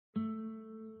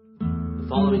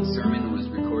following sermon was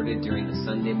recorded during the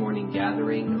Sunday morning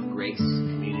gathering of Grace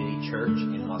Community Church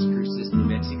in Las Cruces, New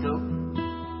Mexico.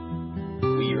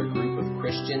 We are a group of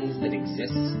Christians that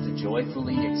exists to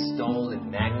joyfully extol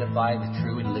and magnify the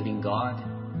true and living God,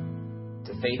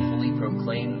 to faithfully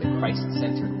proclaim the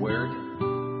Christ-centered word,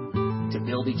 to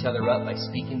build each other up by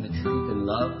speaking the truth in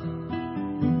love,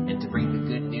 and to bring the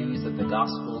good news of the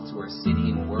gospel to our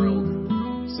city and world,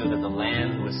 so that the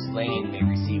Lamb who was slain may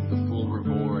receive the full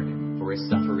reward for his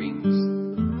sufferings.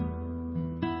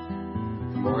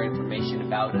 For more information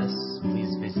about us,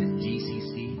 please visit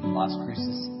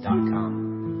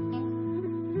gcclascruces.com.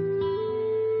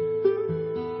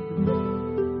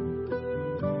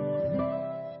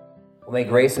 Well, may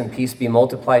grace and peace be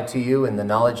multiplied to you in the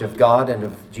knowledge of God and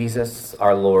of Jesus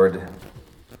our Lord.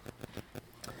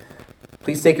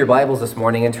 Please take your Bibles this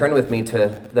morning and turn with me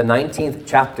to the 19th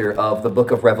chapter of the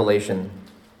book of Revelation.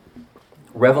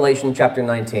 Revelation chapter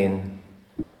 19.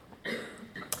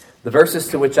 The verses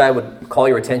to which I would call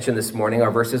your attention this morning are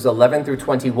verses 11 through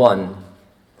 21.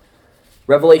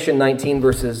 Revelation 19,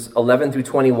 verses 11 through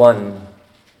 21.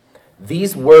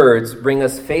 These words bring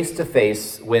us face to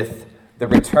face with the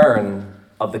return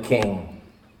of the King.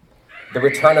 The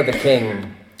return of the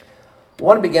King. I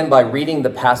want to begin by reading the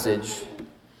passage.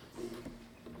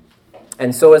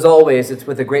 And so, as always, it's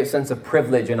with a great sense of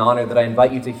privilege and honor that I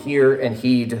invite you to hear and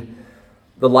heed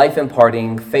the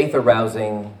life-imparting,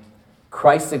 faith-arousing,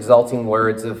 Christ-exalting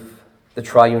words of the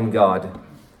triune God.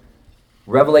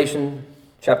 Revelation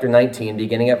chapter 19,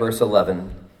 beginning at verse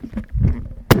 11.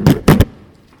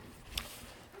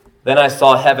 Then I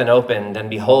saw heaven opened, and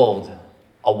behold,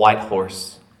 a white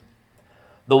horse.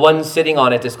 The one sitting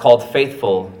on it is called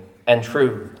Faithful and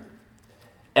True,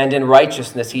 and in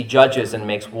righteousness he judges and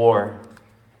makes war.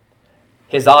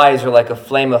 His eyes are like a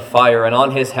flame of fire, and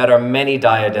on his head are many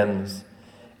diadems.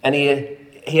 And he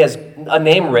has a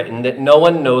name written that no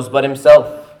one knows but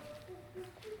himself.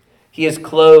 He is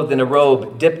clothed in a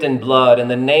robe dipped in blood, and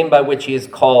the name by which he is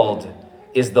called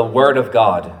is the Word of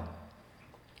God.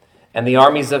 And the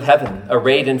armies of heaven,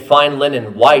 arrayed in fine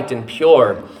linen, white and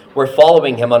pure, were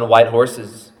following him on white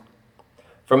horses.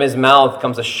 From his mouth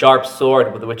comes a sharp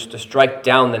sword with which to strike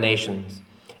down the nations,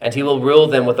 and he will rule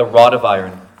them with a rod of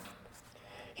iron.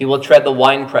 He will tread the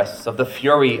winepress of the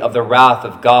fury of the wrath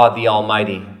of God the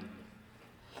Almighty.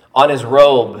 On his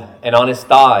robe and on his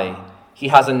thigh he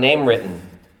has a name written,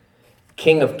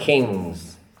 King of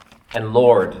Kings and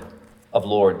Lord of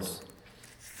Lords.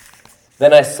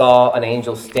 Then I saw an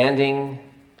angel standing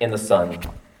in the sun,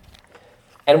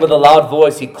 and with a loud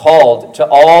voice he called to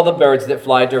all the birds that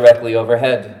fly directly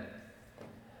overhead,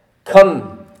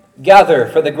 "Come, gather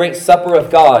for the great supper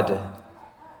of God,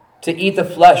 to eat the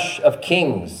flesh of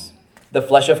kings, the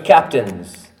flesh of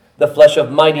captains, the flesh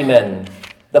of mighty men,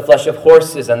 the flesh of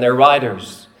horses and their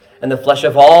riders, and the flesh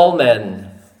of all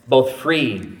men, both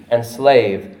free and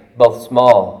slave, both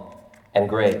small and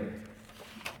great."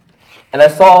 And I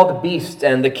saw the beast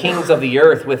and the kings of the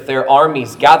earth with their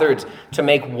armies gathered to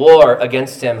make war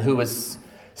against him who was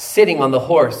sitting on the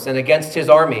horse and against his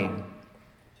army.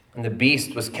 And the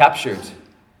beast was captured,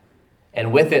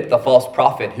 and with it the false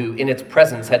prophet who in its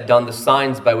presence had done the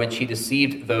signs by which he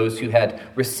deceived those who had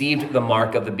received the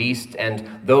mark of the beast and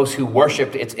those who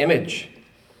worshipped its image.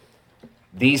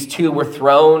 These two were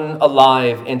thrown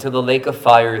alive into the lake of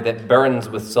fire that burns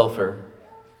with sulfur,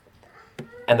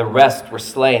 and the rest were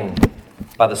slain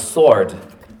by the sword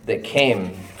that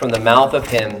came from the mouth of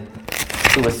him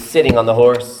who was sitting on the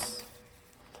horse,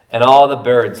 and all the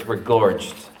birds were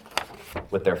gorged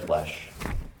with their flesh.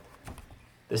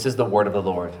 This is the word of the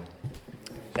Lord.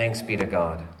 Thanks be to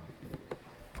God.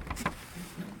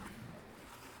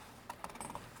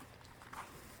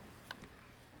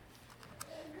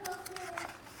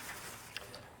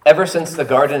 Ever since the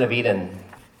Garden of Eden,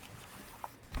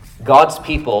 God's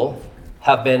people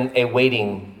have been a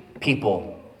waiting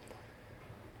people.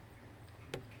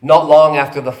 Not long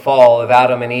after the fall of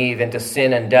Adam and Eve into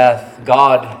sin and death,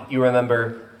 God, you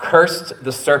remember, cursed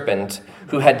the serpent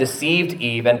who had deceived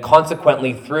Eve and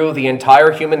consequently threw the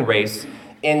entire human race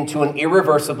into an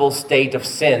irreversible state of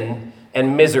sin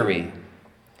and misery.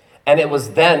 And it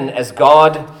was then, as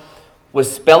God was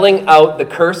spelling out the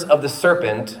curse of the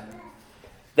serpent,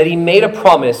 that he made a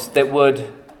promise that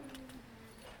would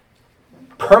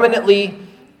permanently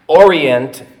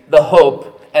orient the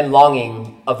hope and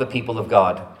longing of the people of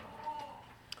God.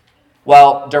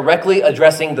 While directly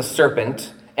addressing the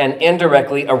serpent and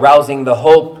indirectly arousing the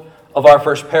hope of our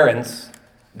first parents,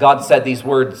 God said these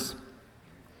words,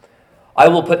 "I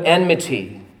will put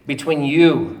enmity between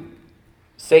you,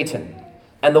 Satan,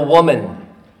 and the woman,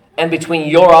 and between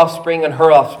your offspring and her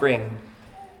offspring.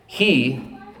 He,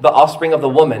 the offspring of the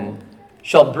woman,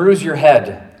 shall bruise your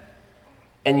head,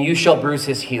 and you shall bruise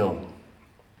his heel.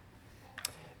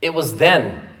 It was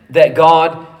then that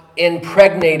God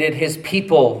impregnated his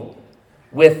people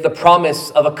with the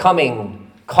promise of a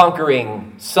coming,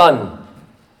 conquering son.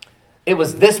 It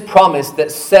was this promise that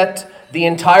set the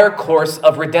entire course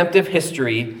of redemptive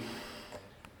history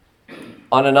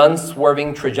on an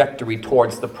unswerving trajectory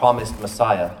towards the promised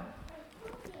Messiah.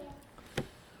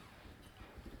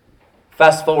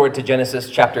 Fast forward to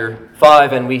Genesis chapter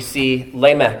 5, and we see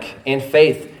Lamech in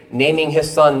faith naming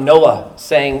his son Noah,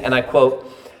 saying, and I quote,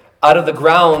 "Out of the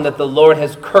ground that the Lord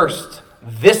has cursed,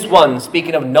 this one,"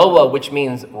 speaking of Noah, which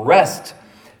means rest,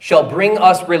 "shall bring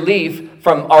us relief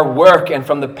from our work and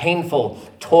from the painful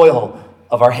toil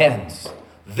of our hands.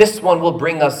 This one will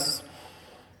bring us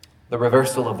the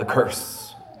reversal of the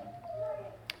curse."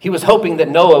 He was hoping that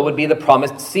Noah would be the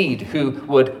promised seed who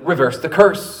would reverse the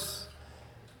curse.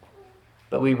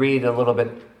 But we read a little bit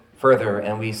further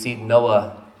and we see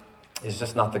Noah is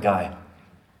just not the guy.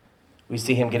 We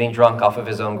see him getting drunk off of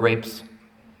his own grapes.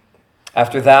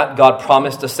 After that, God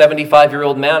promised a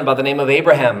 75-year-old man by the name of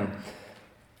Abraham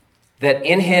that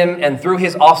in him and through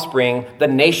his offspring, the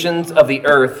nations of the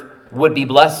earth would be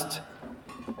blessed.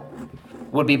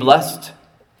 Would be blessed.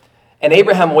 And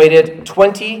Abraham waited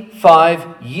 25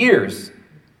 years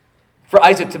for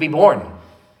Isaac to be born.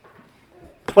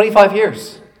 25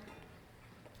 years.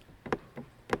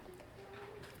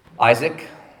 Isaac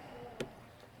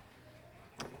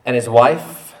and his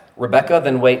wife, Rebekah,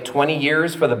 then wait 20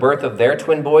 years for the birth of their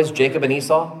twin boys, Jacob and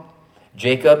Esau.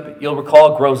 Jacob, you'll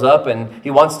recall, grows up and he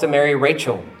wants to marry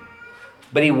Rachel.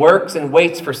 But he works and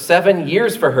waits for 7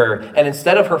 years for her. And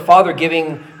instead of her father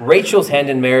giving Rachel's hand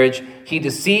in marriage, he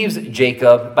deceives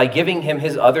Jacob by giving him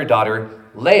his other daughter,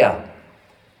 Leah.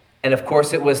 And of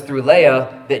course, it was through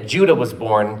Leah that Judah was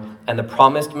born, and the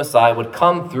promised Messiah would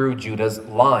come through Judah's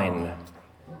line.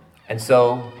 And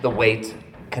so the wait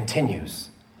continues.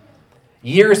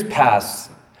 Years pass.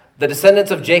 The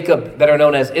descendants of Jacob that are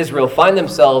known as Israel find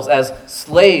themselves as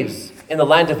slaves in the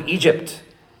land of Egypt.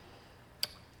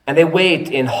 And they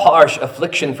wait in harsh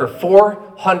affliction for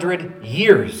 400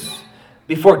 years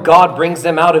before God brings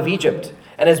them out of Egypt.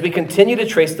 And as we continue to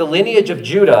trace the lineage of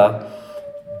Judah,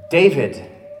 David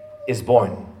is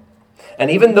born.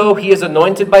 And even though he is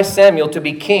anointed by Samuel to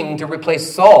be king to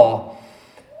replace Saul,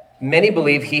 many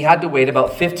believe he had to wait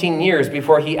about 15 years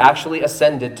before he actually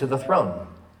ascended to the throne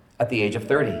at the age of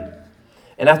 30.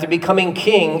 And after becoming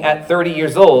king at 30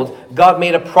 years old, God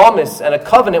made a promise and a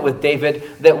covenant with David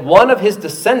that one of his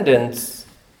descendants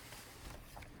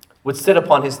would sit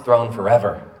upon his throne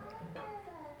forever.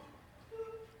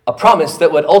 A promise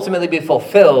that would ultimately be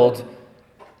fulfilled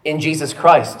in Jesus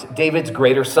Christ, David's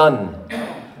greater son.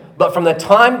 But from the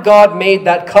time God made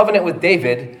that covenant with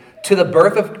David to the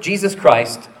birth of Jesus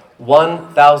Christ,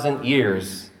 1,000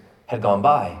 years had gone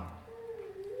by.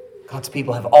 God's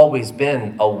people have always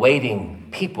been a waiting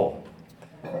people.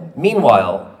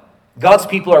 Meanwhile, God's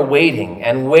people are waiting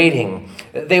and waiting.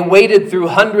 They waited through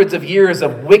hundreds of years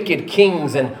of wicked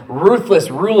kings and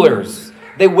ruthless rulers.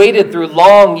 They waited through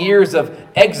long years of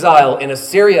exile in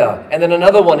Assyria and then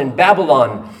another one in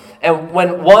Babylon. And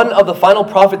when one of the final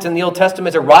prophets in the Old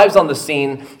Testament arrives on the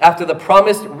scene after the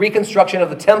promised reconstruction of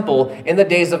the temple in the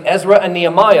days of Ezra and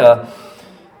Nehemiah,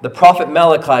 the prophet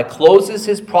Malachi closes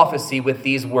his prophecy with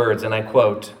these words, and I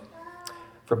quote,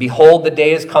 "For behold, the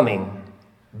day is coming,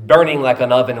 burning like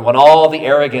an oven, when all the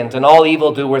arrogant and all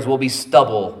evildoers will be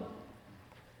stubble.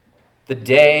 The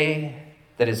day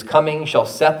that is coming shall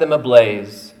set them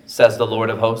ablaze, says the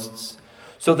Lord of hosts,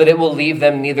 so that it will leave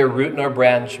them neither root nor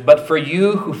branch. But for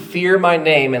you who fear my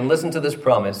name," and listen to this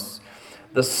promise,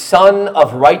 "the Son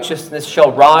of Righteousness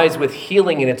shall rise with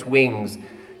healing in its wings.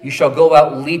 You shall go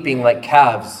out leaping like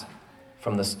calves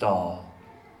from the stall."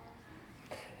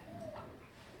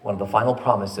 One of the final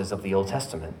promises of the Old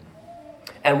Testament.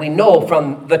 And we know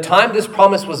from the time this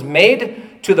promise was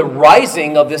made to the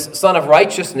rising of this Son of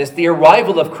Righteousness, the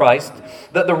arrival of Christ,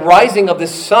 that the rising of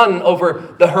this sun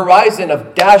over the horizon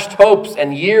of dashed hopes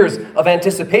and years of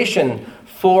anticipation,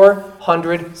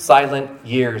 400 silent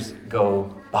years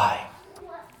go by.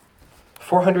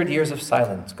 400 years of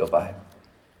silence go by.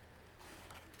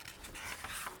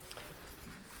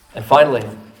 And finally,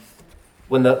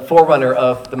 when the forerunner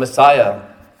of the Messiah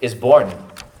is born,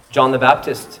 John the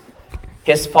Baptist,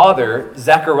 his father,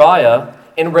 Zechariah,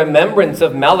 in remembrance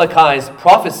of Malachi's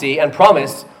prophecy and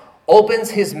promise,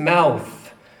 opens his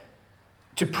mouth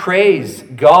to praise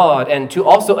God and to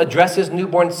also address his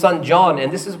newborn son, John.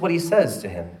 And this is what he says to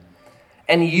him.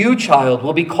 "And you, child,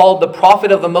 will be called the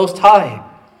prophet of the Most High.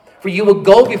 For you will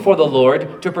go before the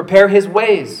Lord to prepare his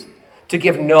ways, to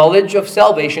give knowledge of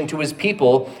salvation to his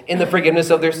people in the forgiveness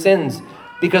of their sins,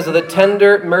 because of the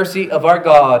tender mercy of our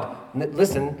God.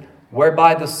 Listen,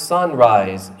 whereby the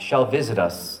sunrise shall visit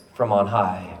us from on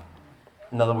high.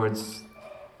 In other words,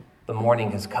 the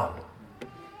morning has come.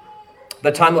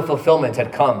 The time of fulfillment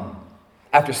had come.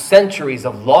 After centuries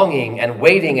of longing and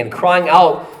waiting and crying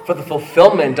out for the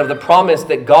fulfillment of the promise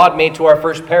that God made to our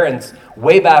first parents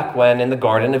way back when in the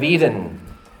Garden of Eden.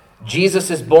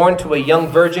 Jesus is born to a young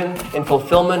virgin in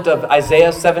fulfillment of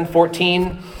Isaiah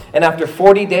 7:14. And after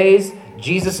 40 days,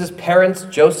 Jesus' parents,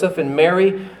 Joseph and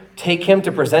Mary, take him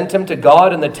to present him to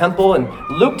God in the temple. And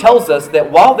Luke tells us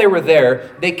that while they were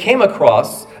there, they came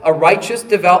across a righteous,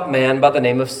 devout man by the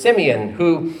name of Simeon,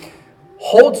 who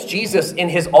holds Jesus in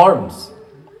his arms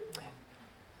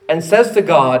and says to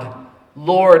God,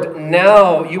 Lord,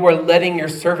 now you are letting your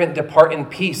servant depart in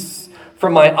peace, for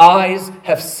my eyes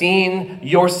have seen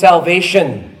your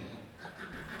salvation.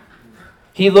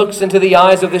 He looks into the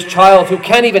eyes of this child who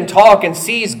can't even talk and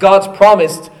sees God's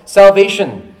promised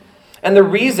salvation. And the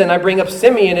reason I bring up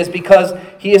Simeon is because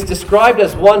he is described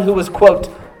as one who was, quote,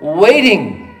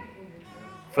 waiting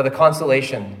for the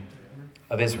consolation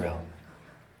of Israel.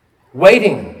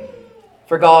 Waiting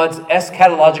for God's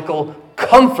eschatological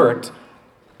comfort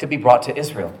to be brought to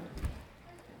Israel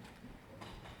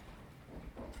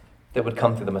that would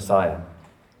come through the Messiah.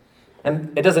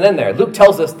 And it doesn't end there. Luke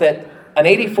tells us that an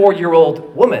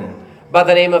 84-year-old woman by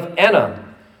the name of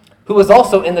Anna, who was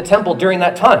also in the temple during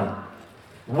that time,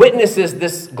 witnesses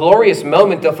this glorious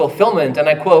moment of fulfillment. And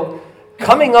I quote,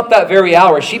 coming up that very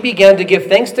hour, she began to give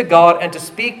thanks to God and to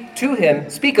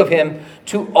speak of him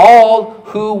to all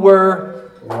who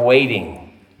were waiting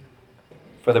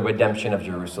for the redemption of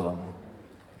Jerusalem.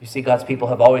 You see, God's people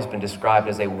have always been described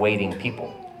as a waiting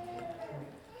people.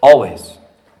 Always.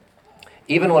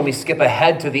 Even when we skip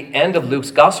ahead to the end of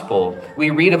Luke's gospel, we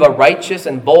read of a righteous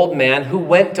and bold man who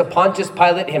went to Pontius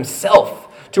Pilate himself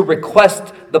to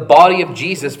request the body of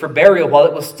Jesus for burial while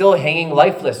it was still hanging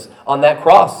lifeless on that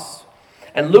cross.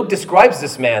 And Luke describes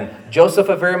this man, Joseph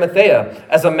of Arimathea,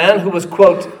 as a man who was,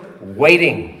 quote,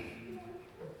 waiting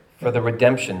for the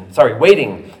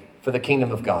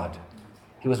kingdom of God.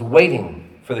 He was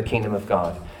waiting for the kingdom of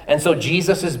God. And so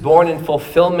Jesus is born in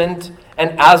fulfillment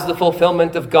and as the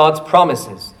fulfillment of God's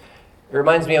promises. It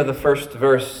reminds me of the first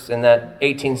verse in that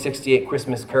 1868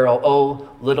 Christmas carol, O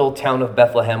Little Town of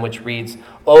Bethlehem, which reads,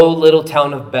 O little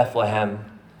town of Bethlehem,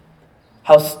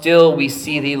 how still we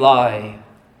see thee lie.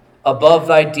 Above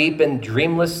thy deep and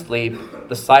dreamless sleep,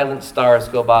 the silent stars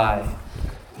go by.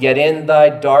 Yet in thy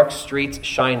dark streets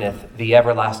shineth the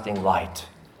everlasting light.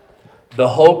 The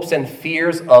hopes and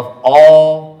fears of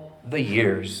all the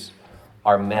years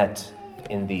are met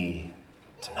in thee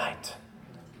tonight.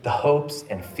 The hopes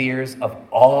and fears of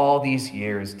all these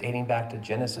years, dating back to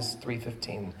Genesis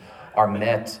 3:15, are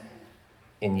met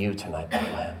in you tonight,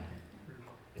 Bethlehem.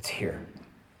 It's here.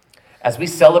 As we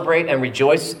celebrate and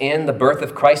rejoice in the birth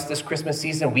of Christ this Christmas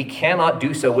season, we cannot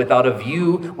do so without a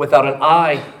view, without an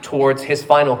eye towards his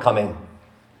final coming,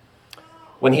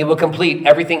 when he will complete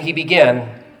everything he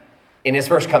began in his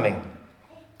first coming.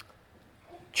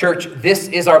 Church, this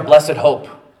is our blessed hope.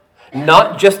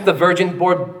 Not just the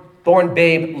virgin-born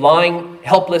babe lying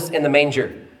helpless in the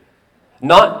manger.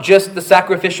 Not just the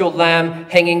sacrificial lamb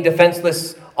hanging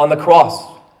defenseless on the cross.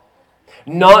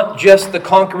 Not just the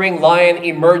conquering lion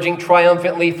emerging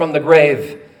triumphantly from the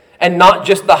grave. And not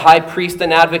just the high priest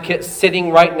and advocate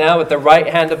sitting right now at the right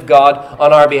hand of God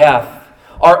on our behalf.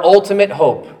 Our ultimate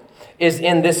hope is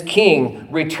in this king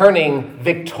returning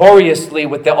victoriously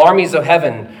with the armies of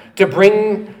heaven to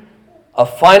bring a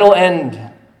final end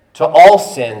to all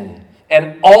sin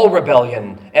and all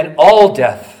rebellion and all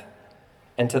death,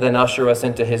 and to then usher us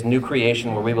into his new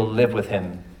creation where we will live with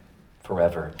him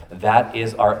forever. That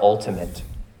is our ultimate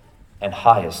and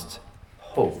highest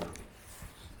hope.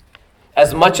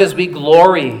 As much as we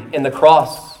glory in the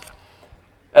cross,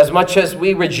 as much as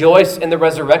we rejoice in the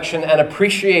resurrection and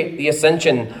appreciate the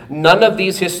ascension, none of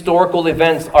these historical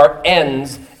events are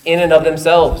ends in and of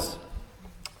themselves.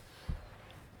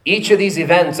 Each of these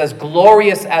events, as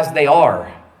glorious as they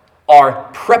are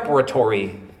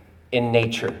preparatory in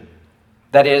nature.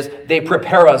 That is, they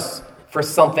prepare us for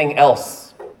something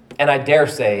else, and I dare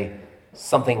say,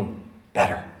 something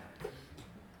better.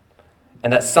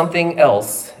 And that something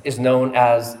else is known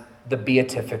as the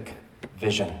beatific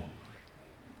vision.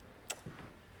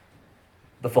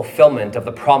 The fulfillment of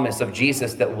the promise of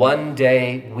Jesus that one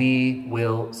day we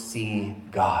will see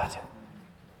God.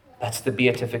 That's the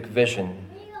beatific vision,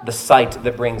 the sight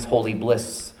that brings holy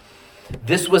bliss.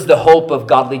 This was the hope of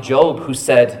godly Job, who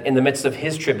said in the midst of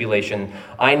his tribulation,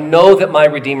 I know that my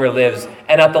Redeemer lives,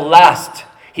 and at the last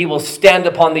he will stand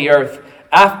upon the earth.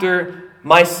 After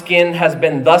my skin has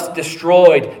been thus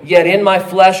destroyed, yet in my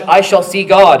flesh I shall see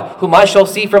God, whom I shall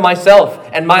see for myself,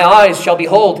 and my eyes shall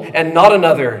behold, and not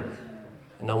another.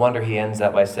 And no wonder he ends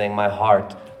that by saying, my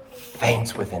heart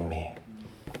faints within me.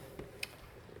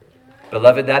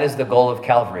 Beloved, that is the goal of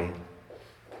Calvary.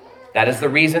 That is the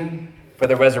reason for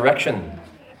the resurrection.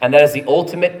 And that is the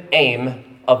ultimate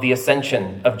aim of the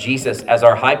ascension of Jesus as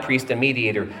our high priest and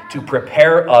mediator, to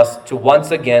prepare us to once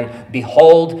again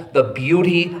behold the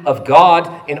beauty of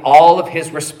God in all of his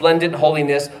resplendent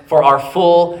holiness for our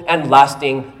full and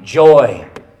lasting joy.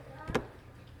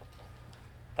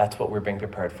 That's what we're being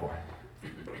prepared for.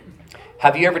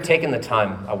 Have you ever taken the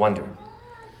time, I wonder,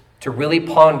 to really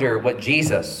ponder what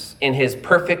Jesus, in his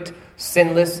perfect,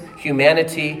 sinless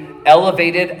humanity,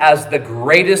 elevated as the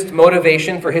greatest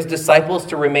motivation for his disciples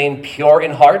to remain pure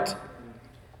in heart?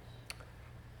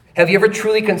 Have you ever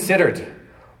truly considered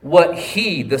what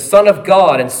he, the Son of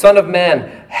God and Son of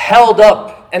Man, held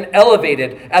up and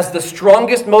elevated as the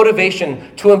strongest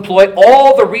motivation to employ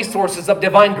all the resources of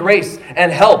divine grace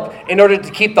and help in order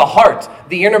to keep the heart,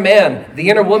 the inner man, the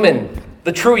inner woman,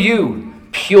 the true you,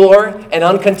 pure and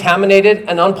uncontaminated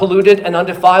and unpolluted and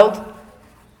undefiled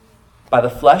by the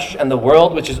flesh and the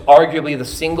world, which is arguably the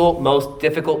single most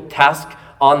difficult task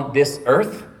on this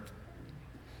earth?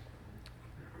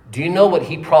 Do you know what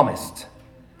he promised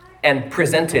and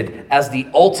presented as the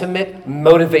ultimate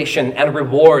motivation and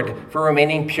reward for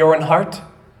remaining pure in heart?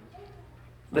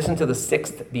 Listen to the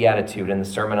 6th beatitude in the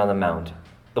Sermon on the Mount,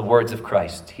 the words of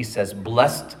Christ. He says,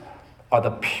 blessed are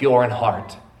the pure in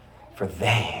heart, for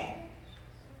they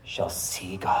shall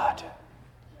see God.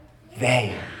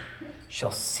 They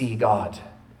shall see God.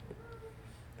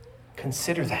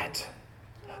 Consider that.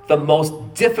 The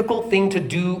most difficult thing to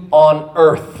do on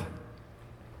earth,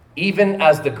 even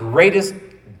as the greatest,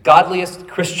 godliest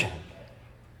Christian,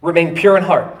 remain pure in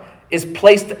heart, is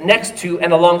placed next to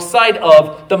and alongside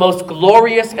of the most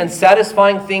glorious and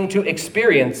satisfying thing to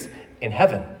experience in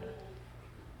heaven.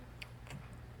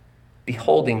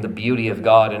 Beholding the beauty of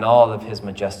God in all of his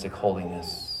majestic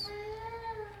holiness.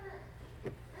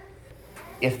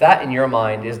 If that in your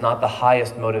mind is not the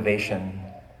highest motivation,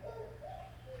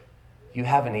 you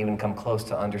haven't even come close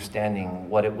to understanding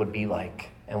what it would be like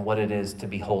and what it is to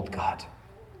behold God,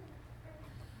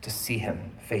 to see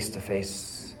him face to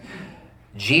face.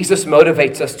 Jesus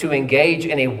motivates us to engage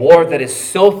in a war that is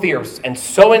so fierce and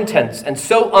so intense and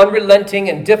so unrelenting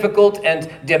and difficult and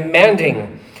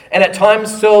demanding, and at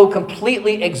times so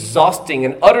completely exhausting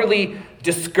and utterly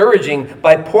discouraging,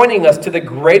 by pointing us to the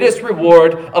greatest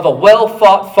reward of a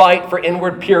well-fought fight for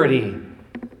inward purity.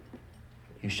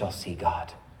 You shall see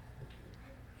God.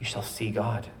 You shall see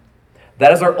God.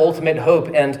 That is our ultimate hope,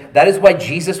 and that is why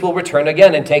Jesus will return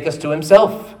again and take us to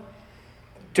himself,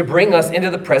 to bring us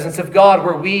into the presence of God,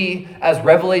 where we, as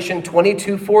Revelation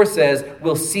 22:4 says,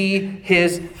 will see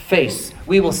his face.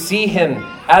 We will see him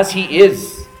as he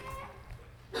is.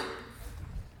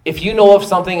 If you know of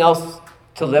something else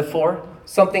to live for,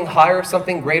 something higher,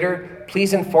 something greater,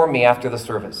 please inform me after the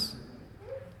service.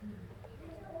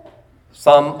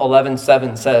 Psalm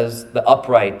 11:7 says, the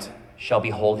upright shall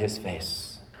behold his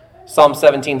face. Psalm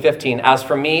 17:15, as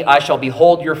for me, I shall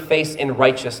behold your face in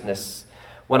righteousness.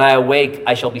 When I awake,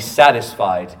 I shall be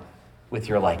satisfied with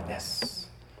your likeness.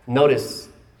 Notice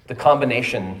the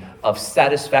combination of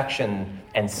satisfaction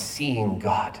and seeing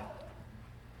God.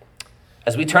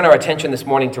 As we turn our attention this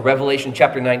morning to Revelation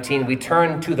chapter 19, we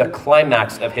turn to the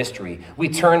climax of history. We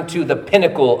turn to the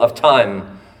pinnacle of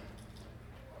time,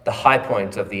 the high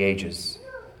point of the ages.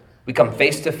 We come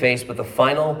face to face with the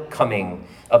final coming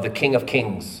of the King of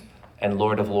Kings and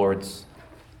Lord of Lords.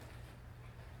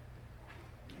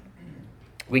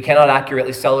 We cannot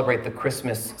accurately celebrate the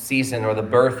Christmas season or the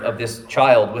birth of this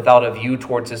child without a view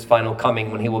towards his final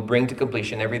coming, when he will bring to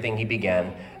completion everything he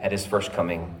began at his first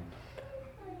coming.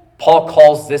 Paul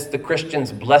calls this the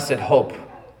Christian's blessed hope.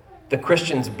 The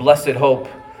Christian's blessed hope,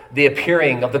 the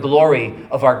appearing of the glory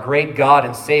of our great God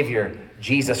and Savior,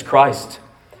 Jesus Christ.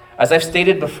 As I've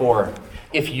stated before,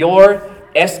 if your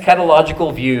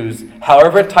eschatological views,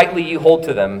 however tightly you hold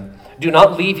to them, do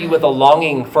not leave you with a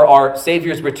longing for our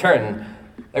Savior's return,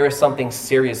 there is something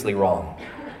seriously wrong.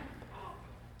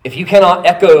 If you cannot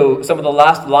echo some of the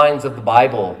last lines of the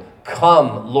Bible,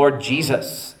 "Come, Lord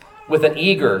Jesus," with an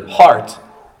eager heart,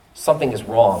 something is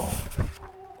wrong.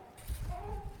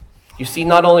 You see,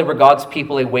 not only were God's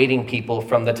people a waiting people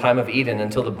from the time of Eden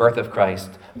until the birth of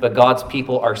Christ, but God's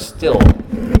people are still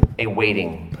a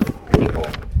waiting people,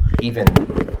 even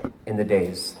in the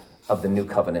days of the new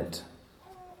covenant.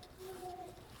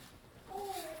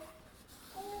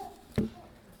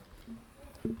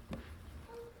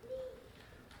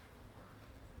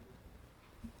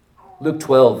 Luke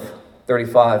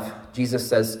 12:35, Jesus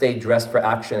says, "Stay dressed for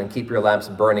action and keep your lamps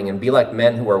burning and be like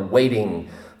men who are waiting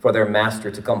for their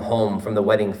master to come home from the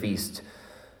wedding feast,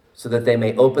 so that they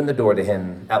may open the door to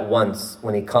him at once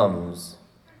when he comes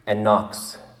and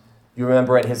knocks." You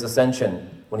remember at his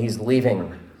ascension, when he's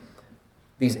leaving,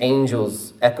 these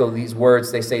angels echo these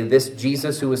words. They say, "This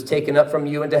Jesus who was taken up from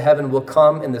you into heaven will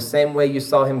come in the same way you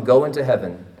saw him go into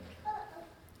heaven."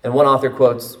 And one author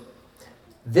quotes,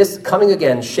 "This coming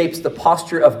again shapes the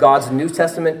posture of God's New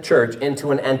Testament church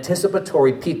into an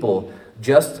anticipatory people,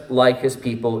 just like his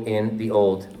people in the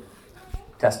Old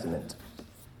Testament."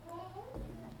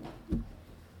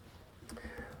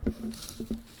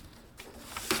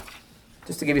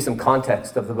 Just to give you some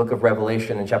context of the book of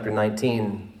Revelation in chapter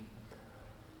 19,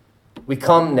 we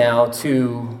come now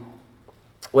to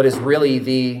what is really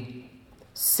the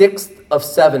 6th of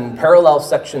 7 parallel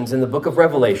sections in the book of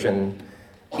Revelation.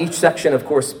 Each section, of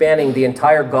course, spanning the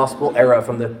entire gospel era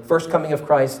from the first coming of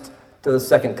Christ to the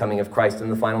second coming of Christ and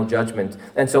the final judgment.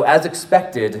 And so, as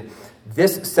expected,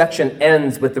 this section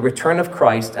ends with the return of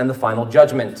Christ and the final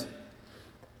judgment.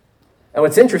 And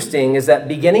what's interesting is that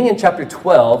beginning in chapter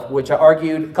 12, which I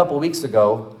argued a couple weeks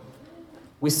ago,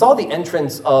 we saw the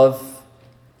entrance of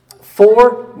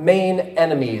 4 main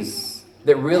enemies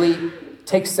that really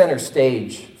take center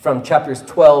stage from chapters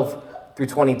 12 through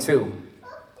 22.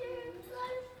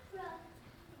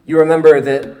 You remember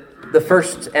that the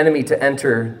first enemy to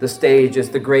enter the stage is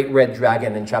the great red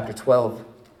dragon in chapter 12.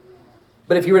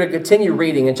 But if you were to continue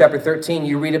reading in chapter 13,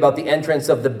 you read about the entrance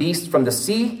of the beast from the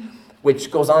sea,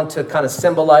 which goes on to kind of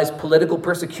symbolize political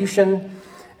persecution,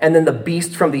 and then the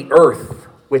beast from the earth,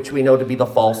 which we know to be the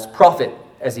false prophet,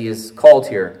 as he is called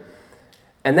here.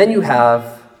 And then you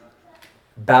have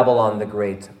Babylon the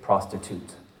great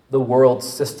prostitute, the world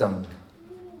system,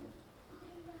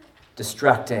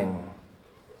 distracting,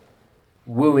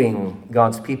 wooing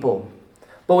God's people.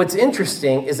 But what's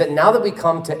interesting is that now that we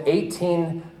come to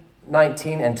 18,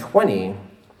 19, and 20,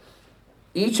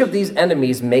 each of these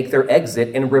enemies make their exit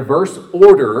in reverse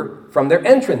order from their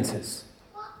entrances.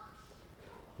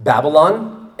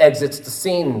 Babylon exits the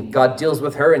scene. God deals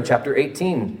with her in chapter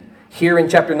 18. Here in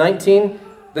chapter 19,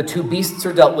 the 2 beasts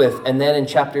are dealt with. And then in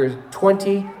chapter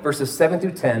 20, verses 7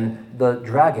 through 10, the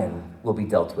dragon will be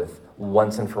dealt with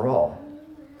once and for all.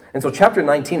 And so chapter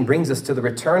 19 brings us to the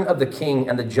return of the king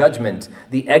and the judgment,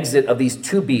 the exit of these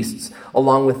 2 beasts,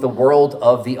 along with the world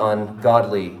of the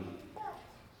ungodly.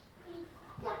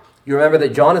 You remember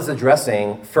that John is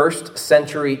addressing first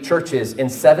century churches in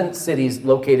 7 cities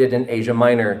located in Asia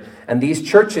Minor. And these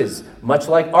churches, much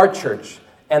like our church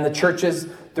and the churches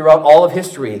throughout all of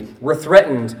history, were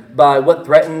threatened by what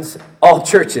threatens all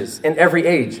churches in every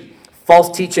age: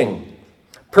 false teaching,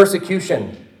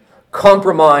 persecution,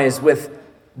 compromise with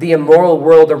the immoral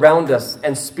world around us,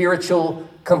 and spiritual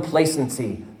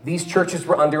complacency. These churches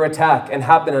were under attack and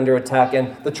have been under attack,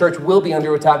 and the church will be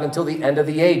under attack until the end of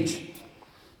the age.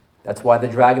 That's why the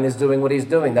dragon is doing what he's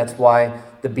doing. That's why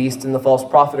the beast and the false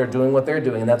prophet are doing what they're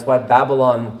doing. And that's why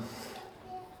Babylon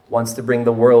wants to bring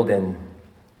the world in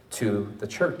to the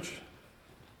church.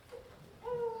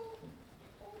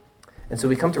 And so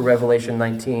we come to Revelation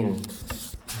 19.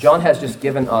 John has just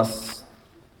given us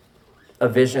a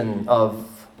vision of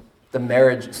the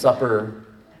marriage supper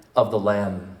of the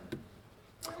Lamb,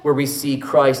 where we see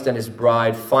Christ and his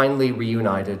bride finally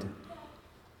reunited.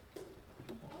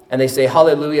 And they say,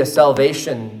 "Hallelujah,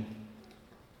 salvation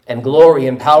and glory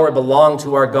and power belong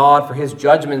to our God, for his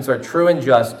judgments are true and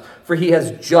just. For he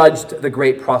has judged the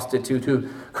great prostitute who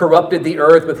corrupted the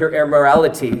earth with her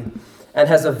immorality and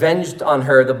has avenged on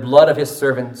her the blood of his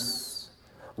servants."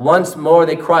 Once more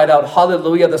they cried out,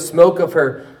 "Hallelujah, the smoke of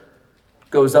her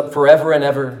goes up forever and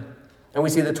ever." And we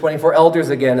see the 24 elders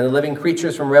again and the living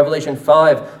creatures from Revelation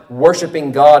 5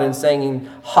 worshiping God and saying,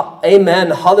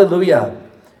 "Amen, hallelujah."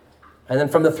 And then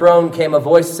from the throne came a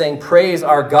voice saying, "Praise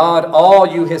our God, all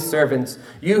you his servants,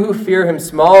 you who fear him,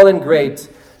 small and great."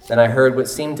 Then I heard what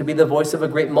seemed to be the voice of a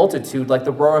great multitude, like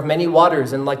the roar of many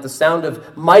waters and like the sound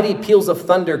of mighty peals of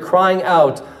thunder, crying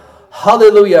out,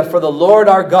 "Hallelujah, for the Lord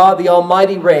our God, the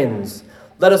Almighty reigns.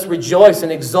 Let us rejoice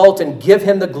and exult and give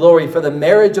him the glory, for the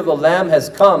marriage of the Lamb has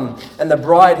come, and the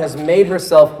bride has made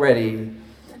herself ready.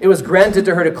 It was granted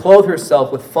to her to clothe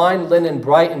herself with fine linen,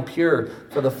 bright and pure,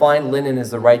 for the fine linen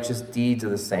is the righteous deeds of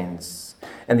the saints."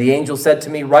 And the angel said to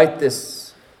me, "Write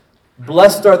this: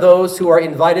 Blessed are those who are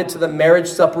invited to the marriage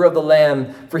supper of the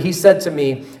Lamb. For he said to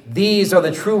me, these are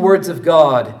the true words of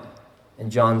God."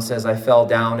 And John says, I fell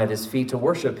down at his feet to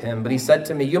worship him, but he said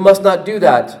to me, you must not do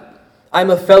that.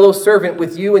 I'm a fellow servant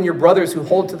with you and your brothers who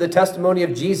hold to the testimony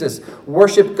of Jesus.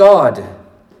 Worship God.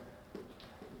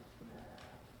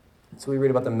 So we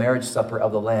read about the marriage supper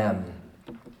of the Lamb.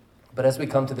 But as we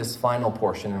come to this final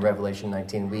portion in Revelation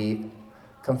 19, we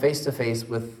come face to face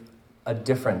with a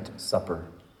different supper,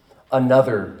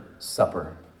 another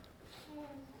supper.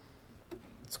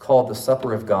 It's called the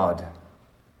Supper of God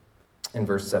in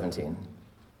verse 17.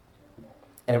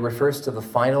 And it refers to the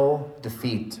final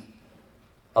defeat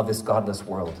of this godless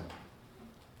world.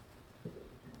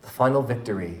 The final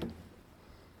victory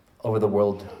over the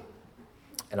world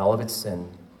and all of its sin.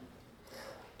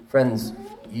 Friends,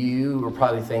 you were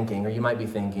probably thinking, or you might be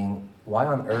thinking, why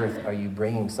on earth are you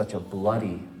bringing such a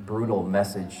bloody, brutal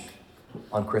message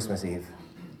on Christmas Eve?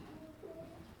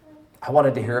 I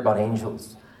wanted to hear about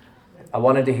angels. I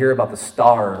wanted to hear about the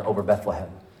star over Bethlehem.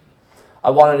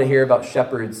 I wanted to hear about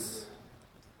shepherds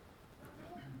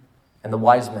and the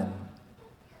wise men.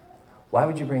 Why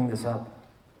would you bring this up?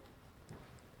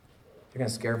 You're going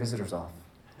to scare visitors off.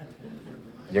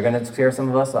 You're going to scare some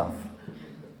of us off.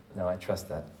 No, I trust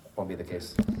that won't be the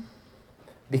case.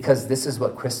 Because this is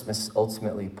what Christmas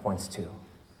ultimately points to.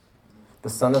 The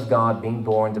Son of God being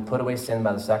born to put away sin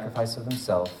by the sacrifice of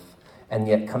himself, and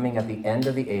yet coming at the end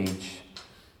of the age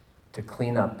to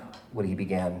clean up what he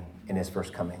began in his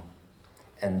first coming.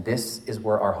 And this is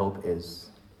where our hope is.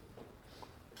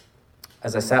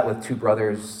 As I sat with two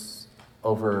brothers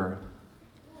over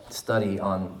study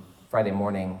on Friday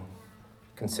morning,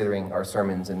 considering our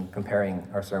sermons and comparing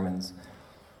our sermons,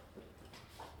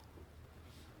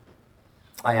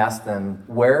 I asked them,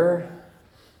 where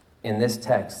in this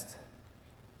text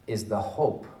is the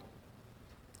hope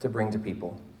to bring to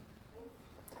people?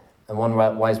 And one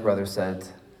wise brother said,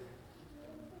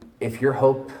 if your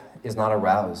hope is not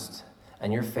aroused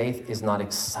and your faith is not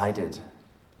excited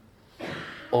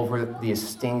over the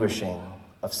extinguishing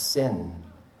of sin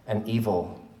and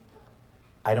evil,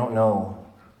 I don't know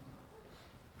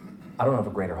of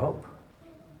a greater hope.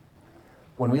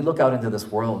 When we look out into this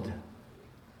world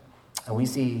and we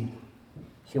see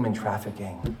human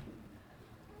trafficking,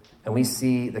 and we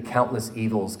see the countless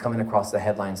evils coming across the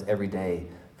headlines every day,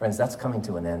 friends, that's coming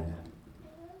to an end.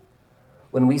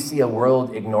 When we see a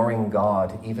world ignoring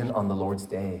God, even on the Lord's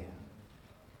day,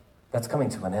 that's coming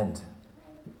to an end.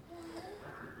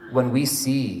 When we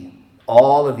see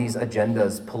all of these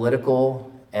agendas,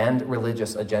 political and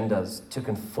religious agendas, to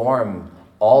conform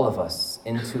all of us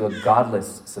into a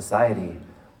godless society,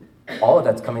 all of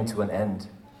that's coming to an end.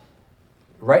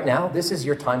 Right now, this is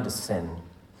your time to sin.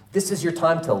 This is your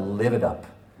time to live it up.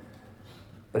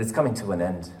 But it's coming to an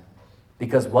end.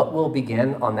 Because what will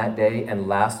begin on that day and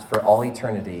last for all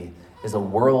eternity is a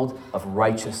world of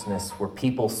righteousness where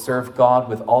people serve God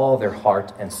with all their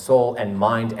heart and soul and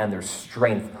mind and their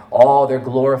strength, all their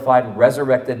glorified,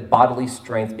 resurrected bodily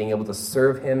strength, being able to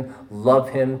serve him, love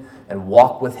him, and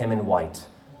walk with him in white.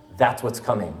 That's what's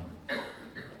coming.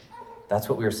 That's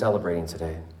what we are celebrating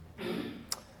today.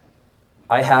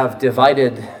 I have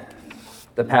divided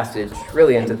the passage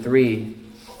really into three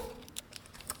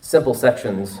simple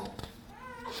sections.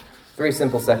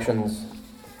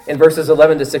 In verses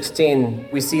 11 to 16,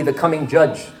 we see the coming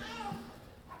judge.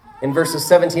 In verses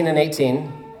 17 and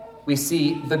 18, we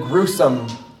see the gruesome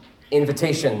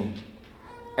invitation.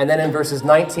 And then in verses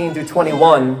 19 to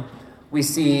 21, we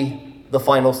see the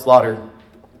final slaughter.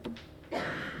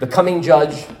 The coming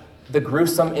judge, the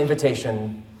gruesome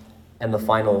invitation, and the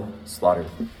final slaughter.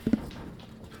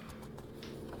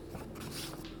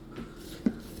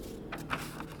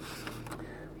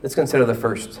 Let's consider the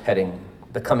first heading,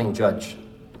 the coming judge.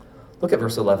 Look at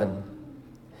verse 11.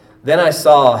 Then I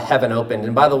saw heaven opened.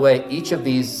 And by the way, each of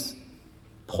these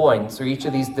points or each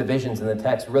of these divisions in the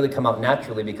text really come out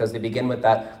naturally because they begin with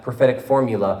that prophetic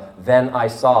formula, then I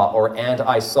saw, or and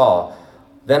I saw.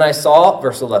 Then I saw,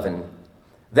 verse 11.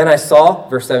 Then I saw,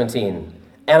 verse 17.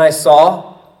 And I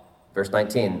saw, verse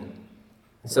 19.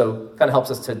 So it kind of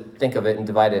helps us to think of it and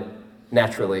divide it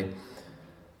naturally.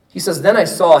 He says, then I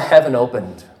saw heaven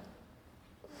opened,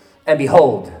 and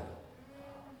behold,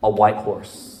 a white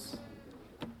horse.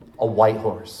 A white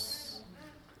horse.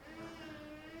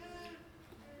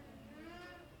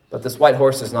 But this white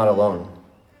horse is not alone.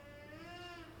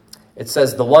 It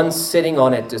says the one sitting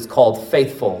on it is called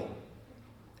Faithful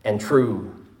and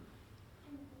True.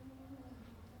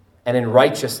 And in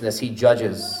righteousness he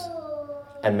judges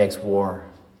and makes war.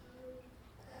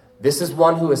 This is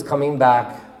one who is coming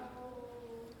back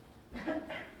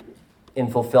in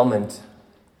fulfillment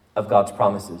of God's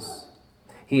promises.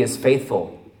 He is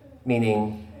faithful,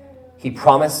 meaning He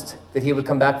promised that he would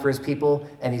come back for his people,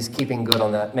 and he's making good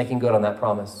on that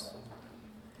promise.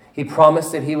 He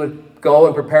promised that he would go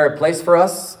and prepare a place for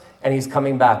us, and he's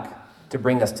coming back to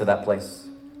bring us to that place.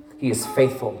 He is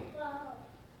faithful.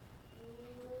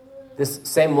 This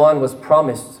same one was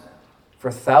promised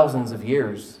for thousands of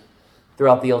years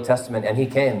throughout the Old Testament, and he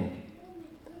came.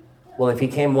 Well, if he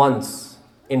came once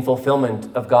in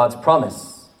fulfillment of God's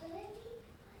promise,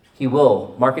 he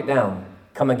will, mark it down,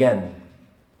 come again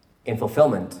in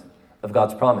fulfillment of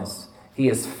God's promise. He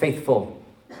is faithful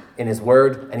in his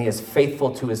word, and he is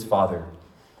faithful to his Father.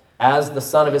 As the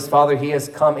Son of his Father, he has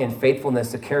come in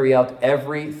faithfulness to carry out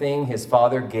everything his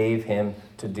Father gave him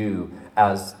to do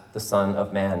as the Son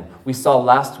of Man. We saw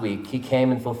last week he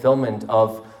came in fulfillment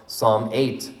of Psalm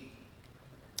 8.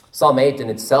 Psalm 8 in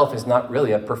itself is not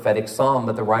really a prophetic psalm,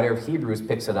 but the writer of Hebrews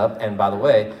picks it up. And by the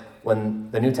way,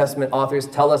 when the New Testament authors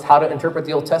tell us how to interpret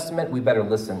the Old Testament, we better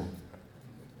listen.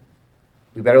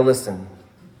 We better listen.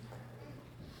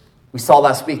 We saw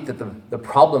last week that the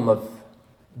problem of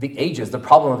the ages, the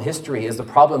problem of history, is the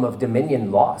problem of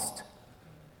dominion lost.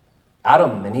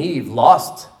 Adam and Eve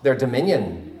lost their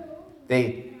dominion.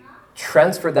 They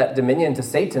transferred that dominion to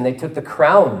Satan. They took the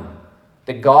crown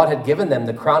that God had given them,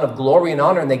 the crown of glory and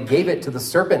honor, and they gave it to the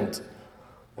serpent.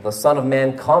 Well, the Son of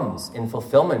Man comes in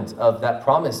fulfillment of that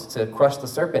promise to crush the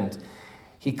serpent.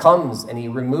 He comes and he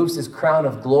removes his crown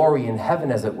of glory in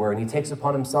heaven, as it were, and he takes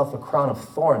upon himself a crown of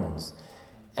thorns.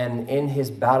 And in his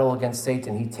battle against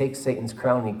Satan, he takes Satan's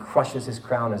crown and he crushes his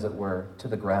crown, as it were, to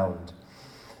the ground.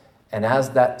 And as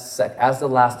the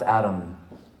last Adam,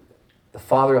 the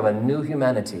father of a new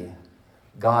humanity,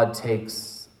 God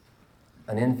takes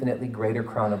an infinitely greater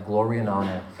crown of glory and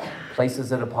honor,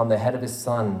 places it upon the head of his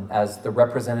Son as the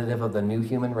representative of the new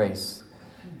human race.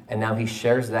 And now he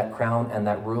shares that crown and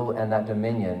that rule and that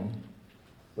dominion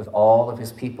with all of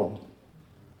his people.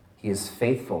 He is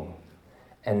faithful.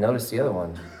 And notice the other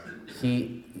one.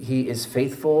 He is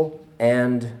faithful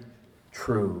and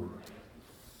true.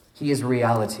 He is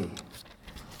reality.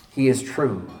 He is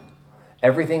true.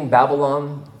 Everything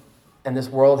Babylon and this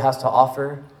world has to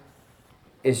offer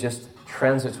is just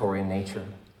transitory in nature.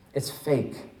 It's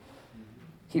fake.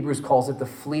 Hebrews calls it the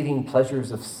fleeting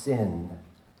pleasures of sin.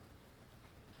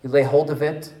 You lay hold of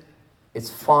it, it's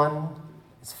fun,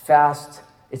 it's fast,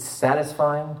 it's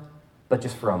satisfying, but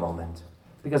just for a moment,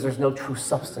 because there's no true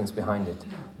substance behind it.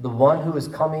 The one who is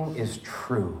coming is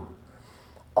true,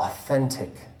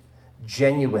 authentic,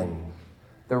 genuine,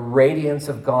 the radiance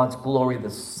of God's glory,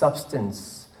 the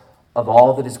substance of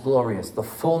all that is glorious, the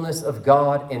fullness of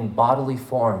God in bodily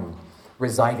form,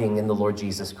 residing in the Lord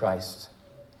Jesus Christ.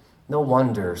 No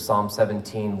wonder Psalm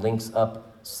 17 links up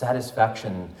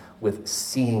satisfaction with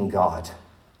seeing God.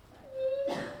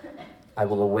 I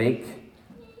will awake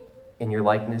in your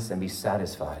likeness and be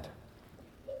satisfied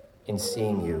in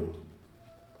seeing you.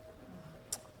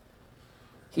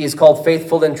 He is called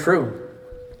faithful and true.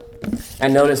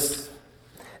 And notice,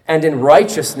 and in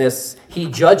righteousness he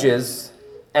judges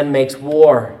and makes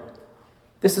war.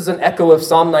 This is an echo of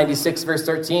Psalm 96, verse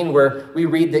 13, where we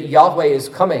read that Yahweh is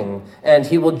coming and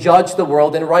he will judge the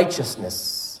world in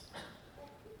righteousness.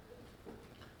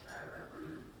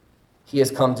 He has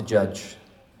come to judge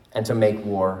and to make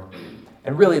war.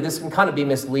 And really, this can kind of be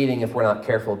misleading if we're not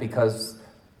careful, because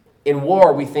in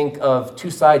war, we think of two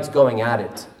sides going at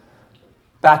it.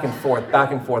 Back and forth,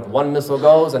 back and forth. One missile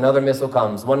goes, another missile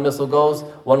comes. One missile goes,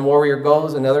 one warrior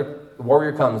goes, another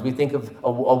warrior comes. We think of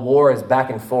a war as back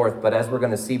and forth, but as we're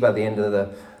going to see by the end of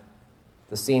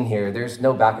the scene here, there's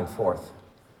no back and forth.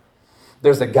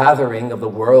 There's a gathering of the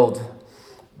world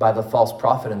by the false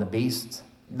prophet and the beast.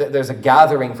 There's a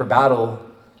gathering for battle,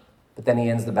 but then he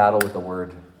ends the battle with the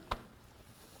word.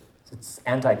 It's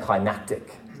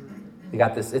anticlimactic. You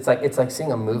got this. It's like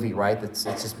seeing a movie, right? It's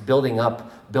just building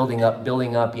up.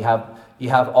 You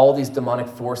have all these demonic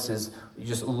forces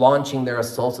just launching their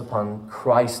assaults upon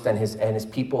Christ and his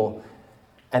people,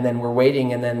 and then we're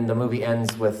waiting, and then the movie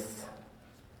ends with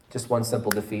just one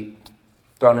simple defeat,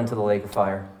 thrown into the lake of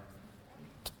fire.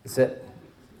 That's it.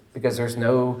 Because there's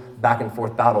no back and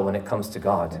forth battle when it comes to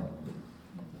God.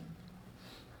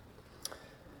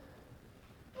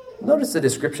 Notice the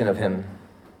description of him.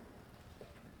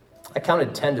 I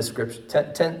counted 10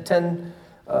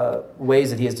 ways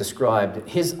that he is described.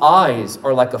 His eyes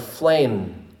are like a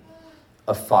flame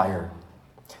of fire.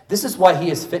 This is why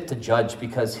he is fit to judge,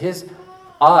 because his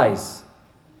eyes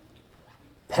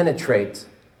penetrate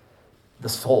the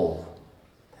soul.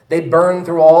 They burn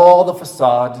through all the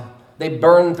facade. They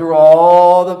burn through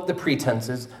all the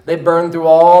pretenses. They burn through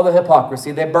all the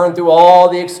hypocrisy. They burn through all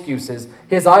the excuses.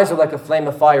 His eyes are like a flame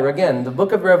of fire. Again, the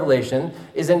book of Revelation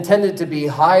is intended to be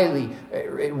highly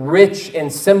rich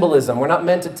in symbolism. We're not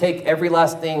meant to take every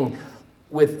last thing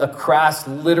with a crass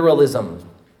literalism.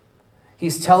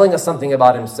 He's telling us something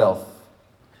about himself.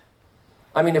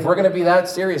 I mean, if we're going to be that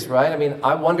serious, right? I mean,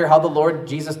 I wonder how the Lord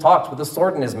Jesus talks with a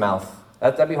sword in his mouth.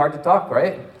 That'd be hard to talk,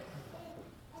 right?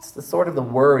 It's the sword of the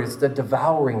word. It's the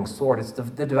devouring sword. It's the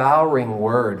devouring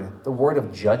word, the word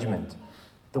of judgment,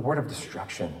 the word of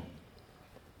destruction.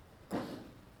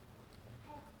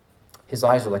 His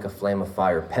eyes are like a flame of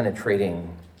fire,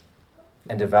 penetrating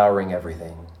and devouring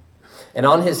everything. And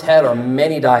on his head are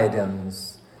many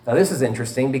diadems. Now this is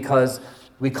interesting because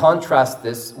we contrast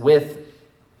this with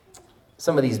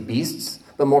some of these beasts,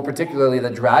 but more particularly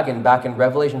the dragon back in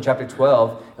Revelation chapter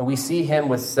 12, and we see him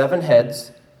with 7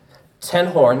 heads, 10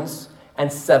 horns,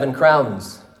 and 7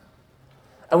 crowns.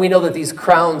 And we know that these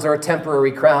crowns are a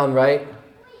temporary crown, right?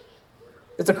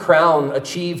 It's a crown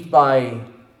achieved by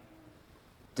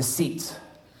deceit.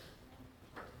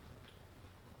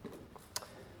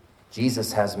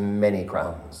 Jesus has many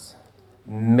crowns,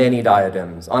 many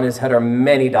diadems. On his head are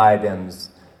many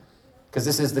diadems, because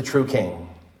this is the true king.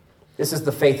 This is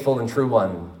the faithful and true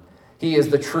one. He is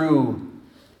the true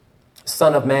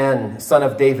Son of Man, Son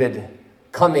of David,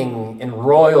 coming in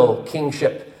royal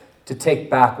kingship to take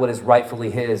back what is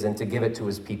rightfully his and to give it to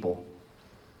his people.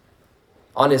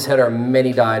 On his head are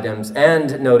many diadems.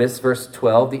 And notice verse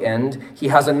 12, the end. He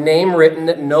has a name written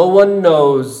that no one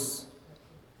knows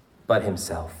but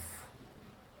himself.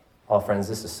 Oh, friends,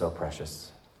 this is so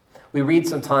precious. We read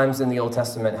sometimes in the Old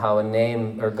Testament how a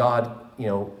name, or God,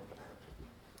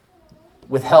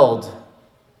 withheld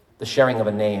the sharing of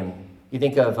a name. You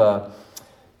think of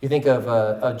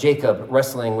Jacob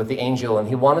wrestling with the angel, and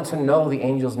he wanted to know the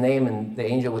angel's name, and the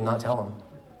angel would not tell him.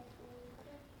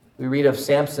 We read of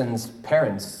Samson's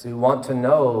parents who want to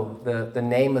know the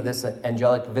name of this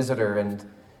angelic visitor, and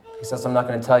he says, I'm not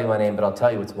going to tell you my name, but I'll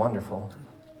tell you it's wonderful.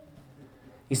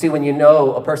 You see, when you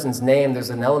know a person's name,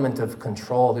 there's an element of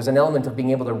control. There's an element of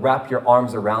being able to wrap your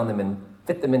arms around them and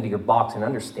fit them into your box and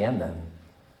understand them.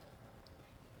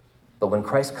 But when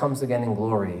Christ comes again in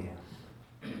glory,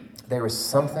 there is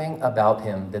something about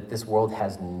him that this world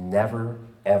has never,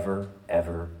 ever,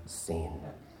 ever seen.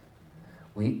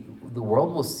 The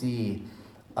world will see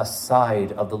a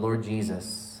side of the Lord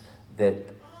Jesus that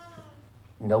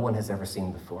no one has ever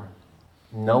seen before.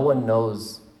 No one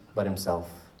knows but himself.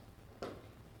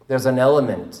 There's an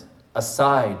element, a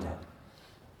side,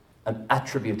 an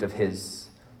attribute of his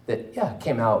that,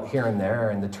 came out here and there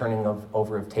in the turning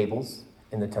over of tables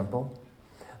in the temple.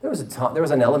 There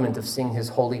was an element of seeing his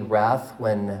holy wrath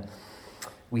when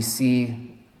we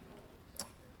see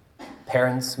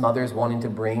parents, mothers wanting to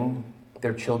bring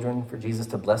their children for Jesus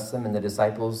to bless them, and the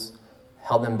disciples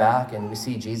held them back, and we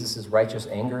see Jesus' righteous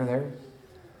anger there.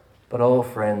 But oh,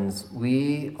 friends,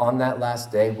 we on that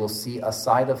last day will see a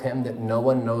side of him that no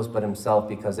one knows but himself,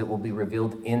 because it will be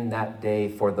revealed in that day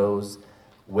for those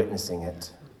witnessing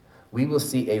it. We will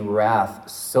see a wrath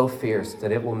so fierce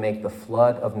that it will make the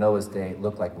flood of Noah's day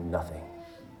look like nothing.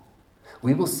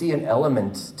 We will see an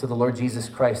element to the Lord Jesus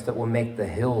Christ that will make the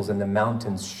hills and the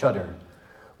mountains shudder.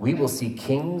 We will see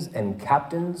kings and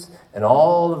captains and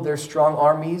all of their strong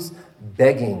armies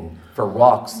begging for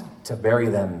rocks to bury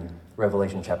them,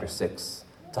 Revelation chapter 6,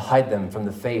 to hide them from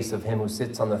the face of him who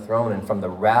sits on the throne and from the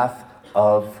wrath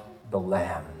of the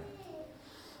Lamb.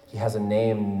 He has a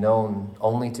name known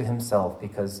only to himself,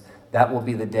 because that will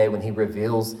be the day when he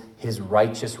reveals his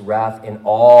righteous wrath in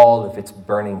all of its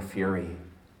burning fury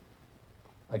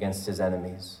against his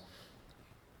enemies.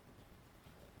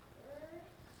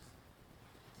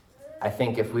 I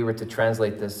think if we were to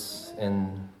translate this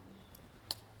in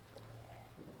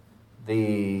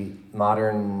the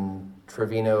modern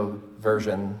Trevino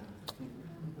version,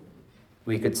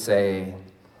 we could say,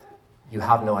 you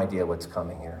have no idea what's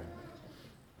coming here.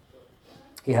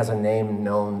 He has a name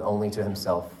known only to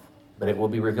himself, but it will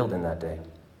be revealed in that day.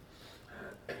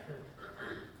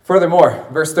 Furthermore,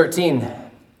 verse 13,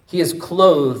 he is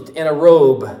clothed in a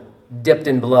robe dipped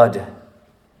in blood,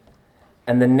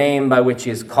 and the name by which he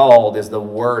is called is the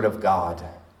Word of God.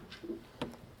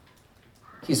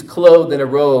 He's clothed in a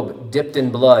robe dipped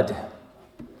in blood.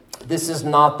 This is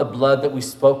not the blood that we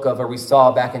spoke of or we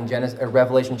saw back in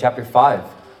Revelation chapter 5,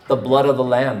 the blood of the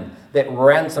Lamb that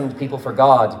ransomed people for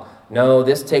God. No,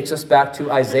 this takes us back to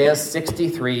Isaiah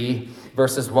 63,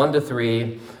 verses 1 to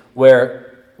 3,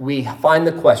 where we find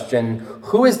the question,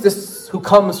 who is this who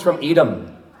comes from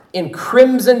Edom in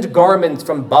crimsoned garments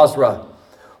from Basra?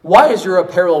 Why is your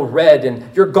apparel red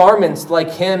and your garments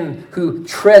like him who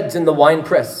treads in the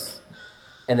winepress?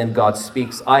 And then God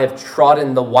speaks, I have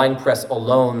trodden the winepress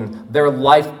alone. Their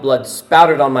lifeblood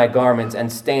spouted on my garments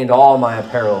and stained all my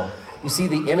apparel. You see,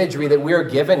 the imagery that we're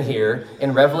given here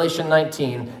in Revelation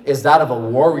 19 is that of a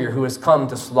warrior who has come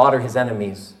to slaughter his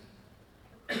enemies.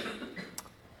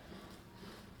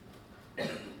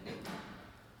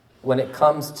 When it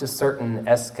comes to certain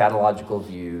eschatological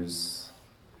views,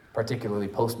 particularly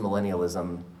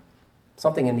postmillennialism,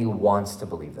 something in me wants to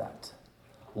believe that.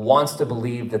 Wants to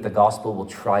believe that the gospel will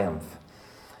triumph.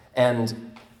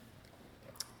 And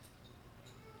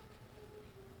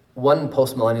one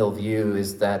postmillennial view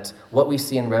is that what we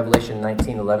see in Revelation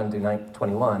 19:11 through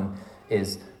 21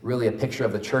 is really a picture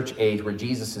of the church age where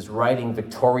Jesus is riding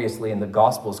victoriously and the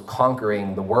gospel is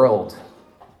conquering the world.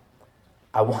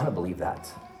 I want to believe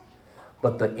that.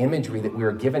 But the imagery that we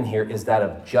are given here is that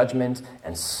of judgment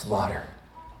and slaughter.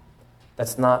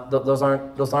 Those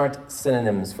aren't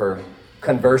synonyms for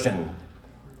conversion.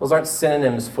 Those aren't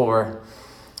synonyms for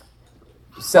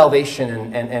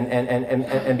salvation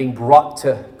and being brought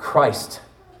to Christ.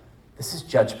 This is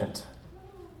judgment.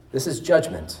 This is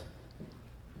judgment.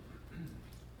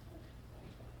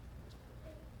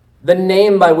 The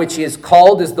name by which he is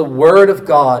called is the Word of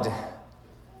God.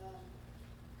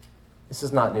 This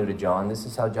is not new to John. This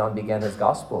is how John began his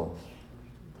gospel.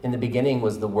 In the beginning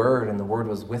was the Word, and the Word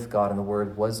was with God, and the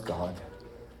Word was God.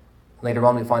 Later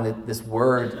on, we find that this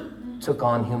Word took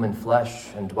on human flesh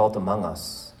and dwelt among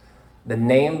us. The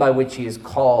name by which he is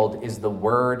called is the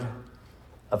Word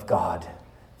of God.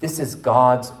 This is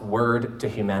God's word to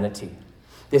humanity.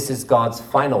 This is God's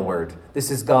final word.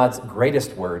 This is God's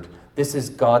greatest word. This is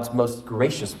God's most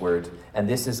gracious word. And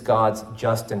this is God's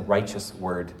just and righteous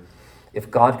word. If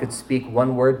God could speak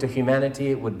one word to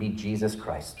humanity, it would be Jesus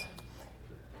Christ.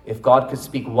 If God could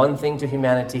speak one thing to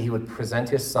humanity, he would present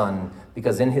his Son,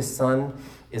 because in his Son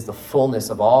is the fullness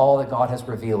of all that God has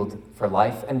revealed for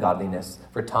life and godliness,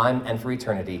 for time and for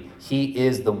eternity. He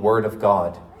is the Word of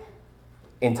God.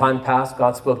 In time past,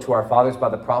 God spoke to our fathers by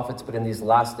the prophets, but in these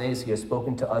last days, he has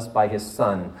spoken to us by his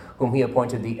Son, whom he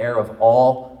appointed the heir of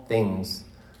all things.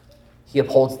 He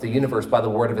upholds the universe by the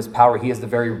word of his power. He is the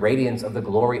very radiance of the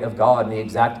glory of God and the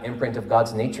exact imprint of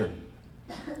God's nature.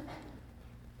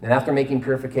 And after making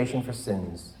purification for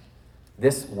sins,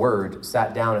 this word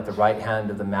sat down at the right hand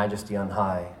of the Majesty on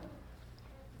high,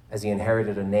 as he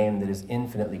inherited a name that is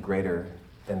infinitely greater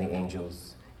than the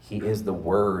angels. He is the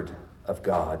Word of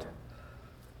God.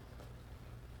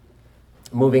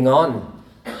 Moving on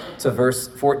to verse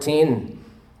 14,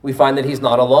 we find that he's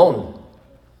not alone.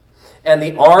 And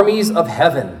the armies of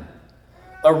heaven,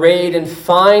 arrayed in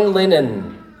fine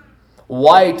linen,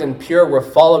 white and pure, were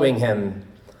following him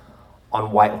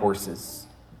on white horses.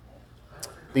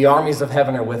 The armies of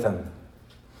heaven are with him.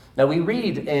 Now we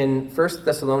read in 1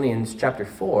 Thessalonians chapter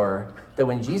 4 that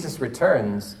when Jesus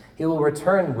returns, he will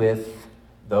return with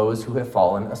those who have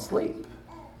fallen asleep.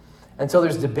 And so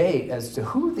there's debate as to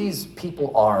who these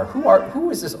people are. Who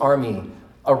is this army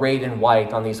arrayed in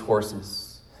white on these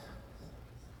horses?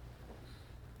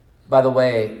 By the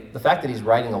way, the fact that he's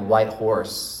riding a white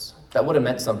horse, that would have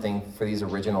meant something for these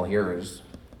original hearers.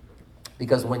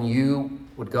 Because when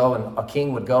a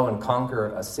king would go and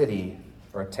conquer a city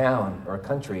or a town or a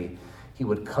country, he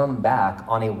would come back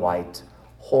on a white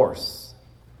horse.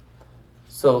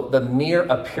 So the mere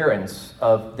appearance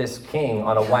of this king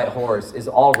on a white horse is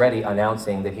already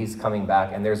announcing that he's coming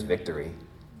back and there's victory.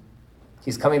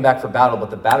 He's coming back for battle,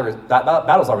 but the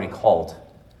battle's already called.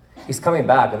 He's coming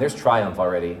back and there's triumph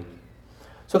already.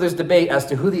 So there's debate as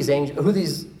to who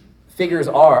these figures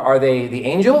are. Are they the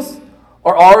angels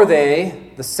or are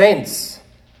they the saints?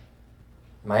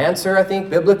 My answer, I think,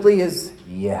 biblically is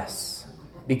yes.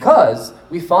 Because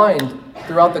we find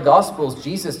throughout the Gospels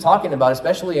Jesus talking about,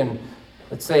 especially in,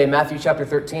 let's say, Matthew chapter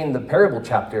 13, the parable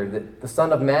chapter, that the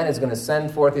Son of Man is going to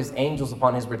send forth his angels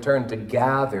upon his return to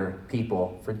gather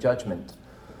people for judgment.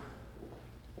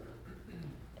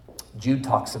 Jude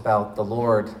talks about the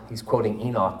Lord, he's quoting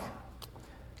Enoch,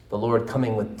 the Lord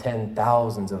coming with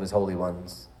 10,000s of his holy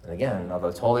ones. And again, are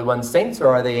those holy ones saints or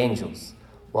are they angels?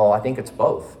 Well, I think it's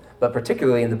both. But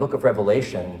particularly in the book of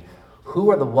Revelation,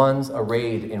 who are the ones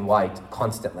arrayed in white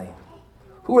constantly?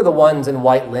 Who are the ones in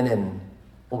white linen?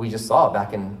 Well, we just saw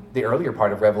back in the earlier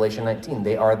part of Revelation 19.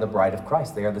 They are the bride of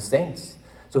Christ. They are the saints.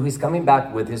 So he's coming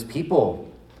back with his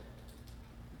people.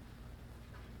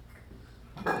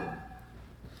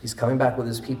 He's coming back with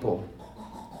his people.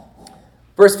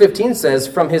 Verse 15 says,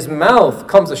 from his mouth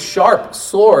comes a sharp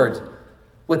sword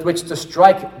with which to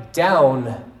strike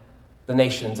down the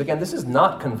nations. Again, this is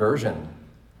not conversion.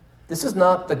 This is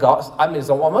not the gospel. I mean, as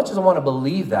much as I want to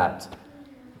believe that,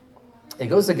 it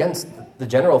goes against the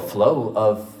general flow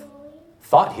of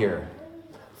thought here.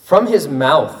 From his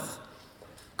mouth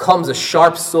comes a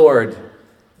sharp sword,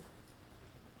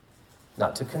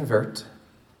 not to convert,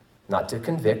 not to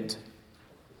convict,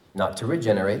 not to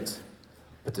regenerate,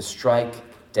 but to strike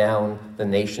down the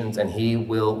nations, and he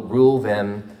will rule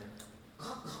them.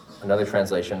 Another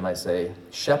translation might say,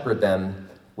 shepherd them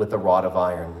with a rod of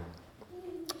iron.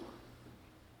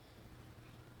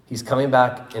 He's coming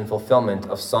back in fulfillment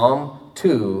of Psalm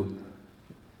 2,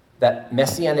 that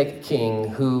messianic king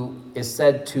who is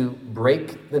said to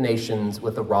break the nations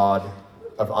with a rod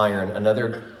of iron.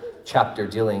 Another chapter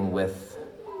dealing with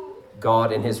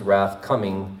God in his wrath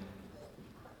coming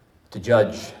to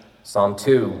judge. Psalm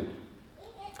 2.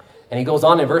 And he goes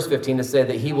on in verse 15 to say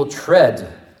that he will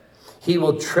tread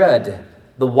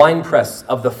the winepress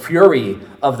of the fury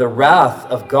of the wrath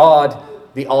of God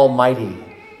the Almighty.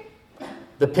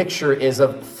 The picture is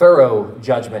of thorough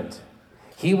judgment.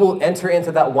 He will enter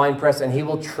into that winepress and he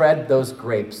will tread those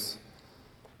grapes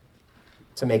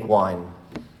to make wine.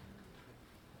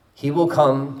 He will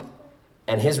come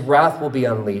and his wrath will be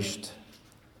unleashed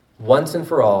once and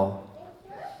for all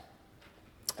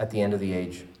at the end of the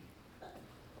age.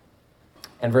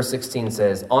 And verse 16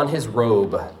 says, on his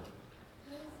robe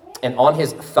and on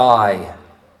his thigh,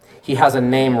 he has a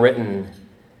name written,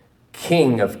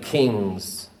 King of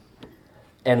Kings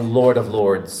and Lord of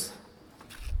Lords.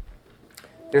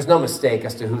 There's no mistake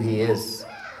as to who he is.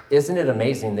 Isn't it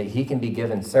amazing that he can be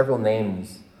given several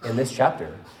names in this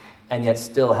chapter and yet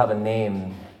still have a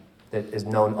name that is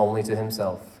known only to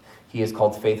himself? He is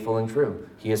called faithful and true.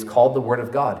 He is called the Word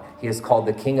of God. He is called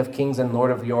the King of Kings and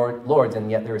Lord of Lords, and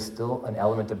yet there is still an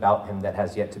element about him that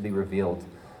has yet to be revealed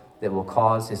that will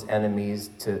cause his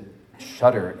enemies to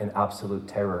shudder in absolute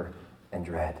terror and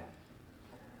dread.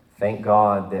 Thank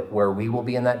God that where we will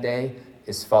be in that day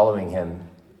is following him,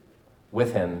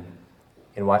 with him,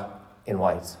 in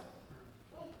white.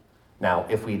 Now,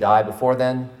 if we die before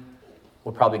then,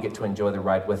 we'll probably get to enjoy the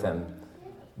ride with him.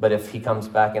 But if he comes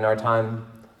back in our time,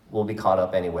 we'll be caught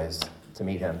up anyways to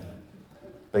meet him.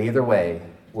 But either way,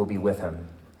 we'll be with him.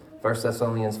 1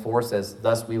 Thessalonians 4 says,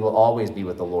 thus we will always be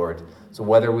with the Lord. So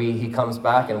whether he comes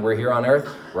back and we're here on earth,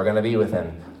 we're going to be with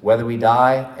him. Whether we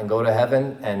die and go to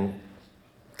heaven and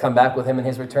come back with him in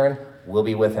his return, we'll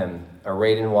be with him,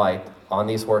 arrayed in white, on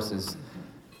these horses,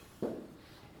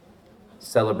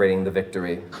 celebrating the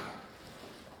victory.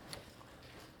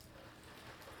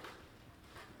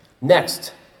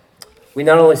 Next, we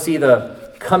not only see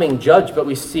the coming judge, but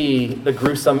we see the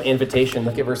gruesome invitation.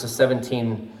 Look at verses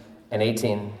 17 and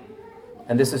 18.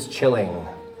 And this is chilling.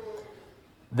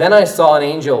 Then I saw an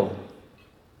angel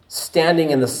standing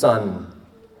in the sun,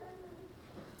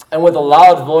 and with a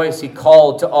loud voice he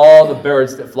called to all the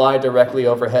birds that fly directly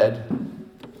overhead,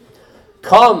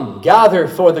 come, gather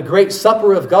for the great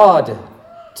supper of God,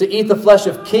 to eat the flesh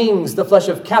of kings, the flesh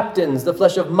of captains, the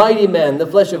flesh of mighty men, the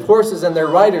flesh of horses and their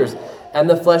riders, and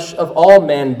the flesh of all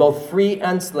men, both free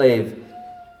and slave,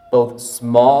 both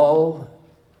small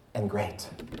and great.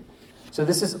 So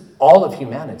this is all of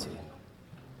humanity,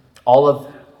 all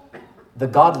of the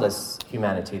godless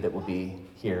humanity that will be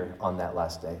here on that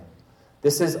last day.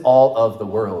 This is all of the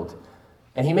world.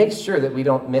 And he makes sure that we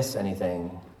don't miss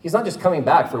anything. He's not just coming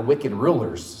back for wicked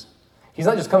rulers. He's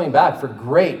not just coming back for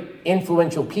great,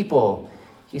 influential people.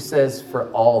 He says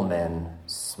for all men,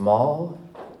 small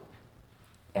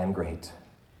and great.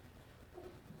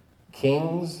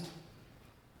 Kings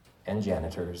and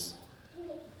janitors.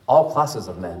 All classes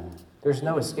of men. There's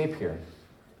no escape here.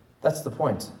 That's the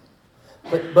point.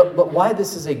 But why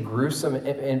this is a gruesome...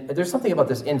 And there's something about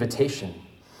this invitation.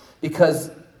 Because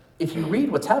if you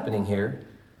read what's happening here,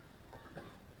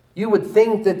 you would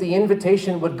think that the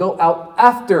invitation would go out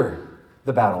after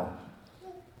the battle.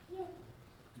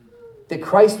 That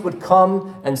Christ would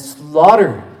come and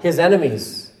slaughter his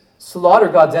enemies, slaughter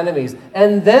God's enemies,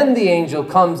 and then the angel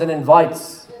comes and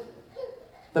invites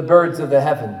the birds of the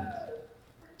heaven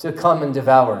to come and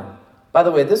devour. By the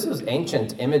way, this was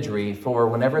ancient imagery for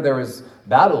whenever there was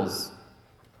battles.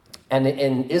 And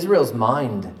in Israel's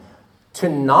mind, to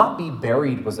not be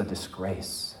buried was a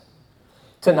disgrace.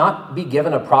 To not be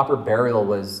given a proper burial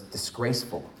was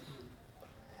disgraceful.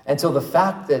 And so the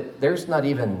fact that there's not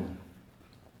even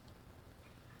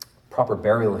proper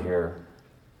burial here,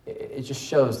 it just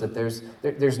shows that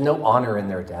there's no honor in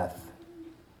their death.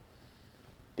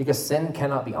 Because sin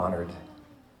cannot be honored.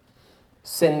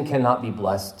 Sin cannot be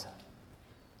blessed.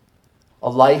 A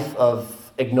life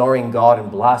of ignoring God and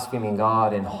blaspheming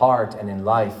God in heart and in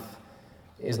life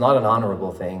is not an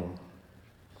honorable thing.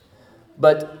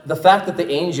 But the fact that the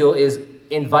angel is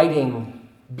inviting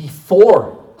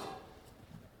before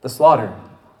the slaughter,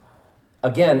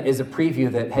 again, is a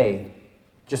preview that, hey,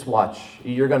 just watch.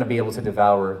 You're going to be able to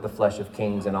devour the flesh of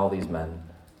kings and all these men.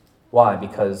 Why?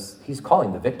 Because he's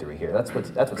calling the victory here. That's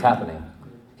what's happening.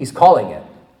 He's calling it.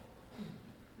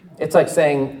 It's like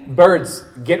saying, birds,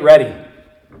 get ready.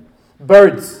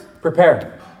 Birds,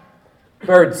 prepare.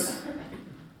 Birds,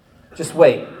 just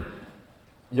wait.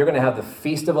 You're going to have the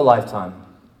feast of a lifetime.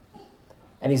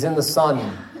 And he's in the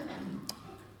sun,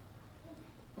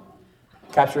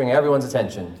 capturing everyone's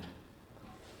attention.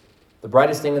 The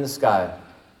brightest thing in the sky.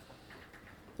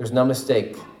 There's no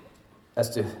mistake as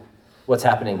to what's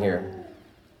happening here.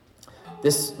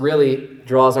 This really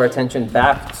draws our attention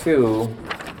back to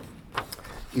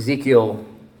Ezekiel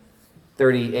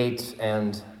 38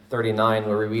 and 39,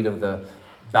 where we read of the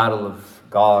battle of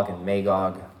Gog and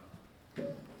Magog.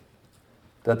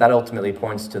 But that ultimately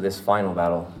points to this final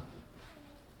battle,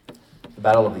 the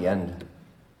battle of the end.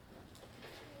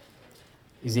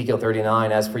 Ezekiel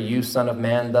 39, as for you, son of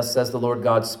man, thus says the Lord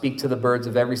God, speak to the birds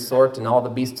of every sort and all the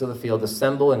beasts of the field.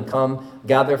 Assemble and come,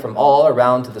 gather from all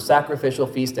around to the sacrificial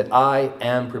feast that I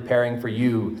am preparing for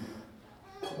you.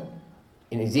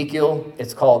 In Ezekiel,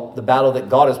 it's called the battle that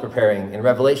God is preparing. In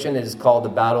Revelation, it is called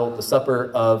the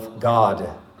supper of God.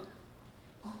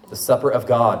 The supper of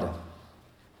God.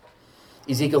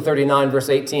 Ezekiel 39, verse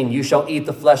 18, you shall eat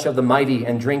the flesh of the mighty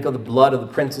and drink of the blood of the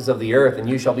princes of the earth, and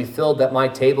you shall be filled at my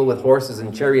table with horses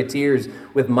and charioteers,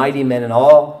 with mighty men and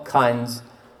all kinds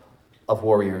of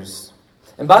warriors.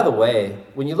 And by the way,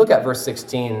 when you look at verse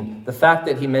 16, the fact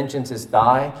that he mentions his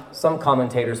thigh, some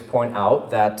commentators point out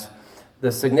that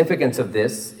the significance of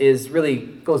this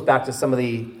goes back to some of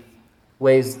the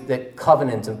ways that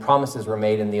covenants and promises were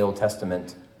made in the Old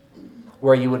Testament,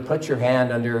 where you would put your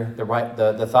hand under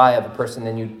the thigh of a person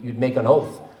and you'd make an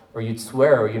oath, or you'd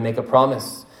swear, or you'd make a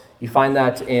promise. You find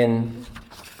that in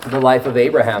the life of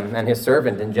Abraham and his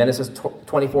servant in Genesis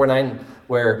 24:9,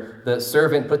 where the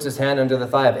servant puts his hand under the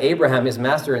thigh of Abraham, his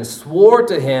master, and swore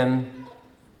to him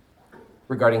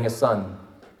regarding his son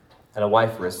and a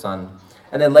wife for his son.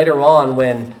 And then later on,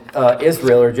 when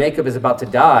Israel or Jacob is about to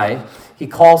die, he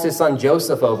calls his son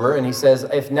Joseph over and he says,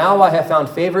 if now I have found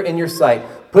favor in your sight,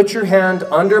 put your hand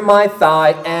under my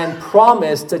thigh and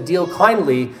promise to deal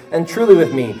kindly and truly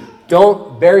with me.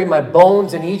 Don't bury my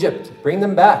bones in Egypt. Bring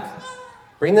them back.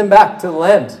 Bring them back to the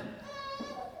land.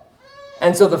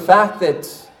 And so the fact that,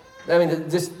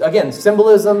 this, again,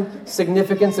 symbolism,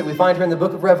 significance that we find here in the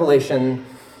book of Revelation,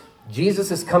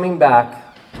 Jesus is coming back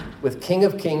with King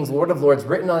of Kings, Lord of Lords,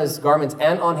 written on his garments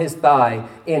and on his thigh,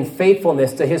 in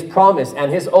faithfulness to his promise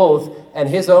and his oath and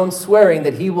his own swearing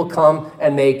that he will come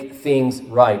and make things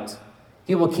right.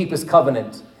 He will keep his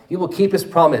covenant. He will keep his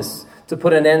promise to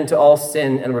put an end to all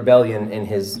sin and rebellion in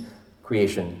his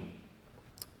creation.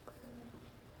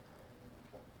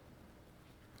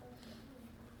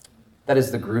 That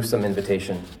is the gruesome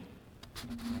invitation,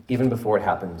 even before it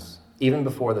happens, even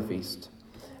before the feast.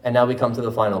 And now we come to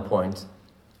the final point.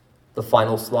 The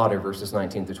final slaughter, verses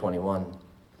 19 to 21.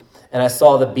 And I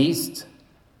saw the beast.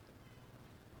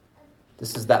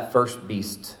 This is that first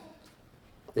beast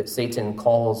that Satan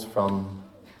calls from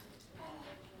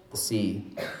the sea.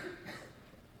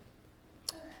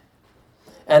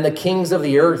 And the kings of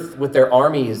the earth with their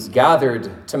armies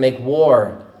gathered to make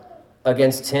war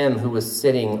against him who was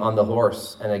sitting on the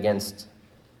horse and against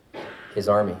his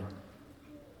army.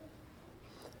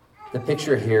 The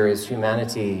picture here is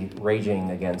humanity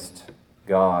raging against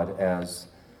God, as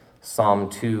Psalm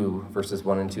 2, verses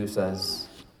 1 and 2 says.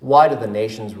 Why do the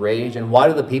nations rage, and why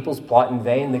do the peoples plot in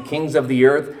vain? The kings of the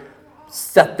earth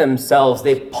set themselves,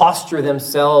 they posture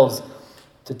themselves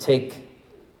to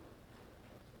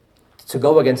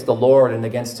go against the Lord and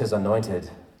against his anointed.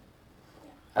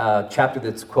 A chapter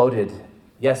that's quoted,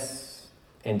 yes,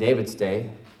 in David's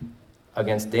day,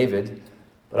 against David,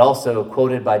 but also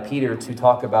quoted by Peter to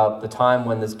talk about the time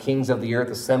when the kings of the earth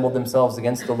assembled themselves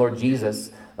against the Lord Jesus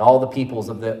and all the peoples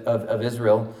of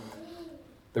Israel,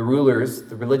 the rulers,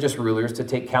 the religious rulers, to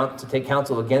take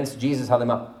counsel against Jesus, how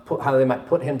they might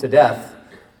put him to death.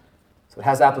 So it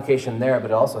has application there,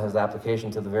 but it also has application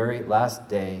to the very last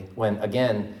day when,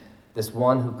 again, this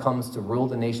one who comes to rule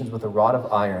the nations with a rod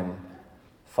of iron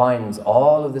finds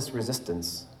all of this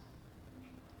resistance.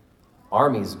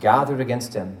 Armies gathered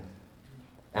against him.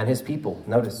 And his people,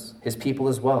 notice, his people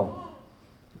as well.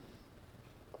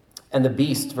 And the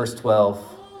beast, verse 12,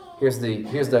 here's the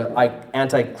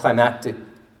anticlimactic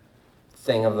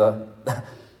thing of the...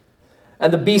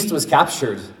 And the beast was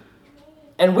captured,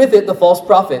 and with it the false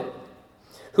prophet,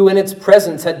 who in its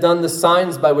presence had done the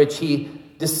signs by which he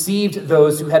deceived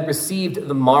those who had received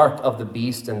the mark of the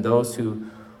beast and those who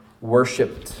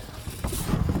worshipped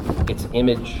its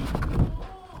image.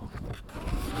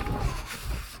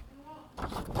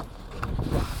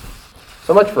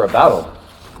 So much for a battle.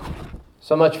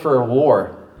 So much for a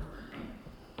war.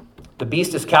 The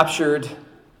beast is captured.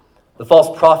 The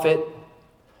false prophet.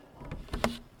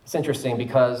 It's interesting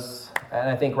because, and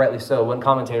I think rightly so, one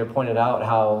commentator pointed out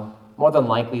how more than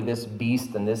likely this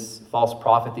beast and this false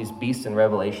prophet, these beasts in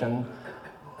Revelation,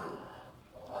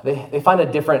 they find a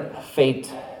different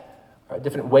fate, or a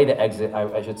different way to exit,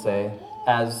 I should say,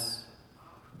 as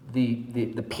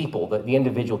the people, the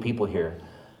individual people here.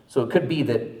 So it could be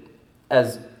that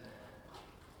as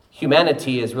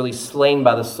humanity is really slain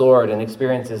by the sword and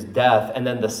experiences death, and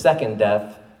then the second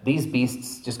death, these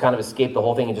beasts just kind of escape the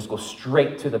whole thing and just go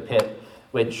straight to the pit,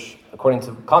 which, according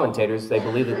to commentators, they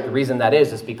believe that the reason that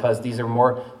is because these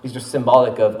are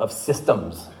symbolic of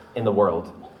systems in the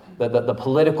world. The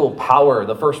political power,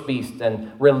 the first beast,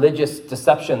 and religious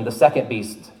deception, the second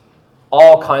beast.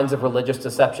 All kinds of religious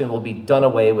deception will be done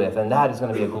away with, and that is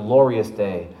going to be a glorious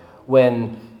day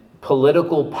when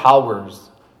political powers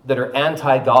that are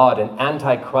anti-God and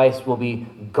anti-Christ will be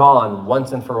gone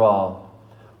once and for all.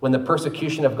 When the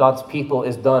persecution of God's people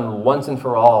is done once and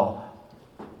for all.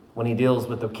 When he deals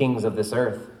with the kings of this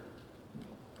earth,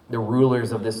 the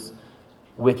rulers of this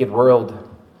wicked world.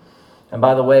 And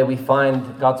by the way, we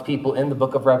find God's people in the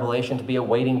book of Revelation to be a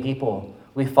waiting people.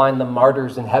 We find the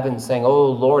martyrs in heaven saying, "Oh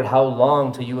Lord, how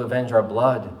long till you avenge our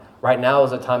blood?" Right now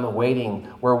is a time of waiting.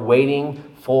 We're waiting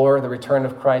for the return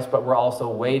of Christ, but we're also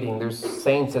waiting. There's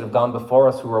saints that have gone before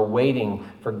us who are waiting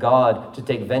for God to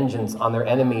take vengeance on their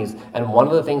enemies. And one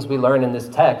of the things we learn in this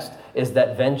text is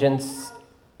that vengeance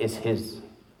is his.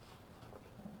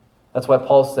 That's why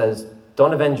Paul says,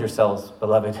 don't avenge yourselves,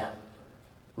 beloved.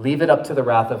 Leave it up to the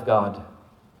wrath of God.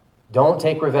 Don't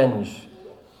take revenge.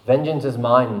 Vengeance is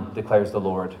mine, declares the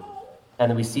Lord.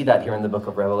 And we see that here in the book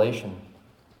of Revelation,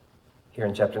 here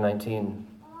in chapter 19.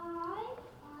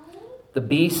 The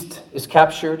beast is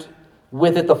captured.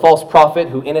 With it, the false prophet,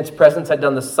 who in its presence had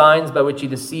done the signs by which he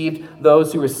deceived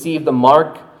those who received the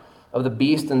mark of the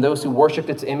beast and those who worshipped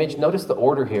its image. Notice the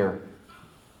order here.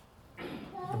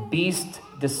 The beast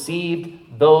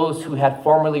deceived those who had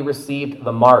formerly received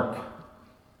the mark.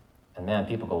 And man,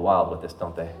 people go wild with this,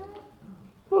 don't they?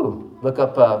 Woo. Look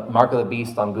up Mark of the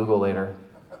Beast on Google later.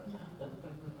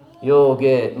 You'll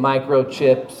get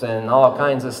microchips and all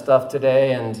kinds of stuff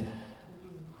today.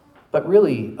 But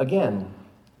really, again,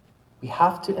 we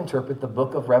have to interpret the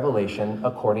book of Revelation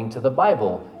according to the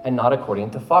Bible and not according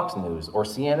to Fox News or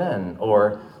CNN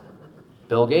or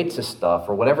Bill Gates' stuff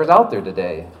or whatever's out there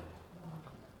today.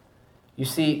 You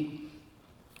see,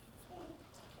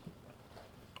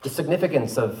 the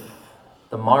significance of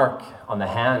the mark on the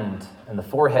hand and the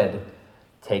forehead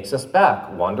takes us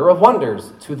back, wonder of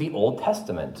wonders, to the Old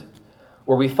Testament,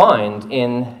 where we find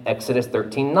in Exodus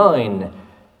 13:9,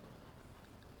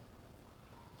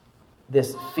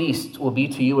 this feast will be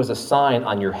to you as a sign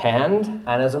on your hand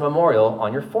and as a memorial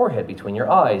on your forehead between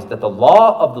your eyes, that the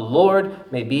law of the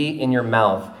Lord may be in your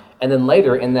mouth. And then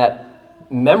later in that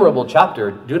memorable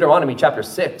chapter, Deuteronomy chapter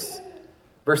 6,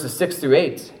 verses 6 through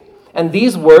 8. And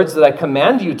these words that I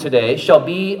command you today shall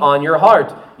be on your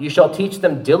heart. You shall teach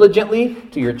them diligently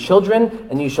to your children,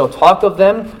 and you shall talk of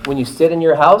them when you sit in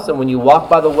your house, and when you walk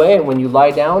by the way, and when you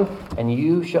lie down, and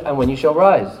when you shall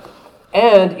rise.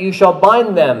 And you shall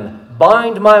bind them.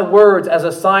 Bind my words as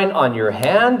a sign on your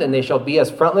hand, and they shall be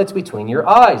as frontlets between your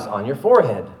eyes, on your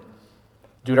forehead.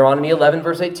 Deuteronomy 11,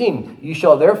 verse 18. You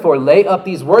shall therefore lay up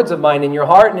these words of mine in your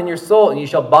heart and in your soul, and you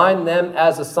shall bind them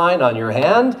as a sign on your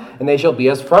hand, and they shall be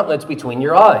as frontlets between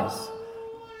your eyes.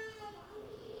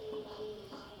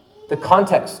 The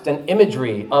context and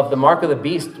imagery of the mark of the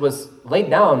beast was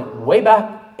laid down way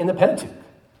back in the Pentateuch.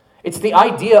 It's the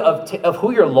idea of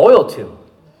who you're loyal to.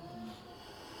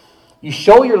 You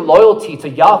show your loyalty to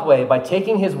Yahweh by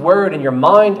taking his word in your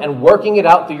mind and working it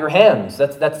out through your hands.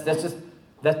 That's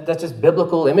just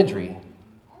biblical imagery.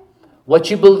 What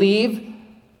you believe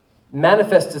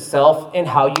manifests itself in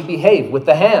how you behave with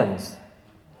the hands.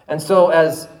 And so,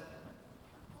 as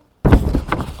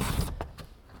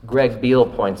Greg Beale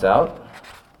points out,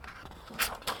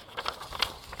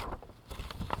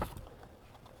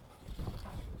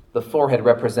 the forehead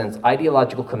represents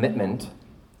ideological commitment,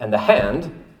 and the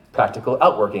hand, practical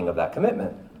outworking of that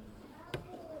commitment.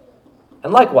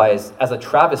 And likewise, as a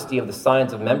travesty of the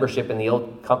signs of membership in the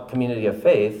old community of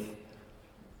faith,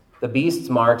 the beast's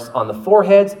marks on the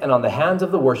foreheads and on the hands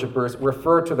of the worshipers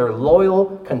refer to their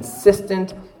loyal,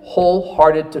 consistent,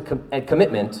 wholehearted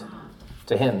commitment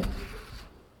to him.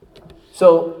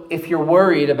 So if you're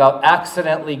worried about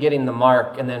accidentally getting the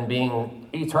mark and then being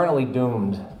eternally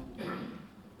doomed,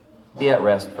 be at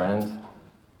rest, friend.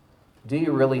 Do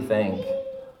you really think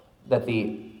that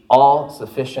the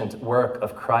all-sufficient work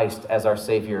of Christ as our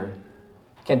Savior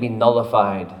can be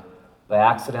nullified by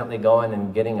accidentally going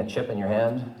and getting a chip in your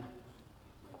hand?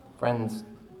 Friends,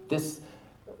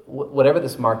 whatever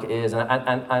this mark is,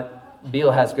 and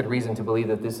Beale has good reason to believe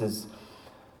that this is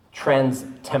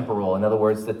trans-temporal. In other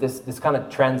words, that this kind of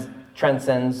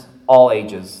transcends all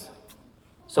ages.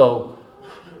 So,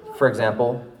 for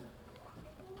example,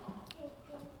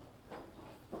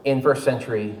 in first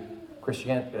century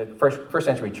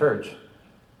church,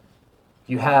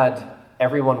 you had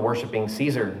everyone worshiping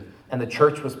Caesar, and the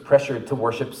church was pressured to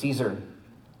worship Caesar.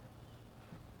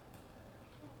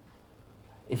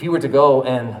 If you were to go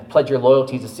and pledge your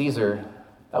loyalty to Caesar,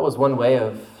 that was one way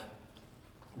of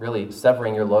really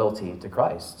severing your loyalty to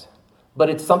Christ.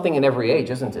 But it's something in every age,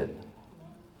 isn't it?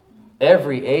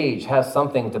 Every age has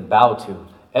something to bow to.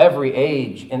 Every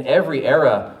age, in every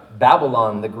era,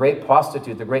 Babylon, the great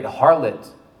prostitute, the great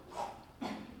harlot,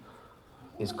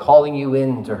 is calling you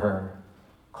in to her,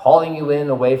 calling you in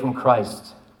away from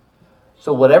Christ.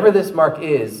 So whatever this mark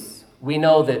is, we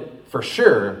know that for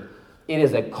sure it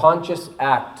is a conscious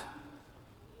act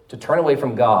to turn away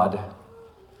from God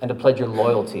and to pledge your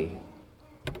loyalty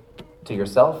to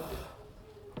yourself,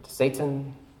 to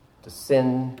Satan, to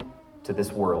sin, to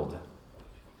this world.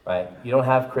 Right? You don't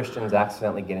have Christians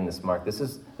accidentally getting this mark. This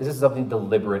is something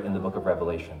deliberate in the book of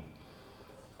Revelation.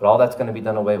 But all that's going to be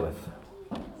done away with.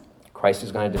 Christ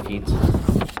is going to defeat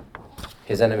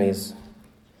his enemies.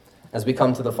 As we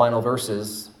come to the final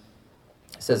verses,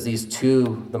 it says these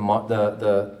two,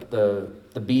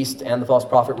 the beast and the false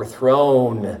prophet, were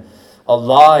thrown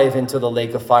alive into the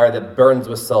lake of fire that burns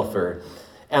with sulfur.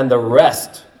 And the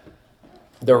rest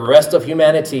of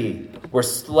humanity were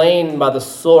slain by the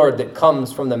sword that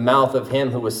comes from the mouth of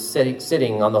him who was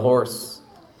sitting on the horse.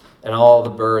 And all the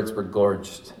birds were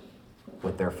gorged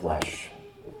with their flesh.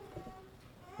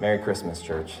 Merry Christmas,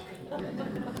 church.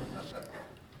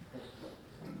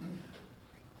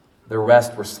 The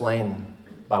rest were slain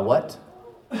by what?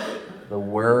 The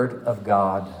word of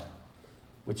God,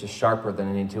 which is sharper than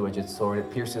any two-edged sword.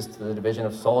 It pierces to the division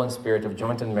of soul and spirit, of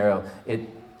joint and marrow. It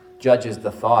judges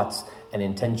the thoughts and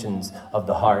intentions of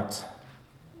the heart.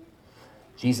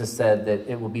 Jesus said that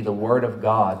it will be the word of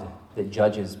God that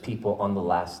judges people on the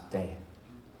last day.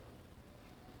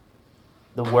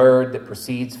 The word that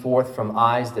proceeds forth from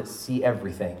eyes that see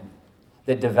everything,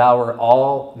 that devour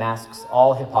all masks,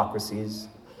 all hypocrisies.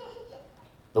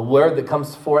 The word that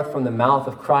comes forth from the mouth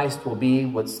of Christ will be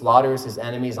what slaughters his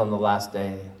enemies on the last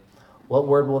day. What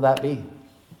word will that be?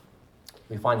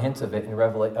 We find hints of it in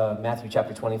Matthew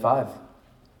chapter 25.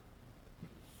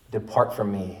 Depart from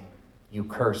me, you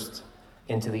cursed,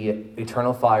 into the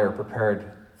eternal fire prepared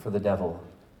for the devil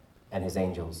and his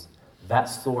angels. That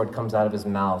sword comes out of his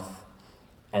mouth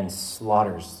and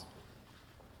slaughters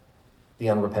the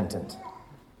unrepentant,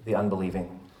 the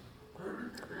unbelieving.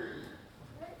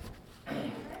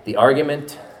 The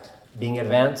argument being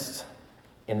advanced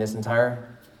in this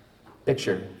entire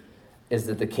picture is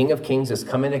that the King of Kings is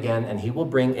coming again, and he will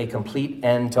bring a complete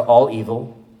end to all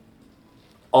evil,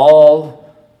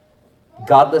 all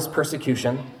godless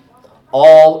persecution,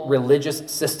 all religious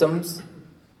systems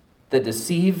that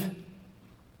deceive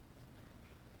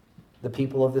the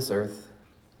people of this earth.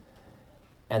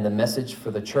 And the message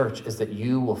for the church is that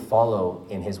you will follow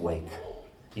in his wake.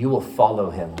 You will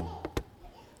follow him.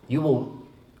 You will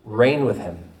reign with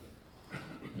him.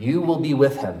 You will be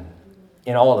with him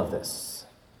in all of this.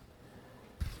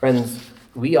 Friends,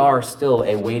 we are still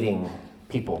a waiting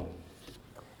people.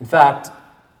 In fact,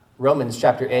 Romans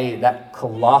chapter 8, that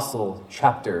colossal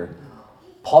chapter,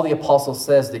 Paul the Apostle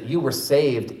says that you were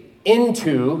saved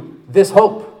into this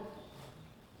hope.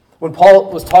 When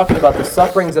Paul was talking about the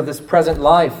sufferings of this present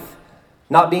life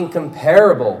not being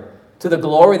comparable to the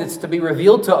glory that's to be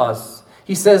revealed to us,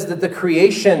 he says that the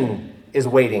creation is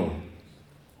waiting.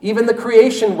 Even the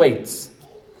creation waits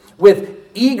with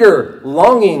eager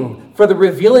longing for the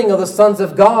revealing of the sons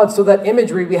of God. So that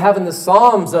imagery we have in the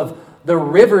Psalms of the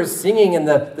rivers singing and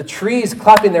the trees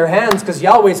clapping their hands because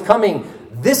Yahweh's coming,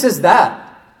 this is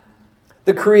that.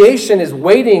 The creation is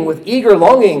waiting with eager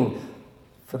longing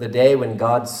for the day when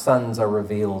God's sons are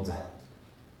revealed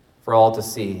for all to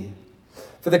see.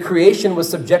 For the creation was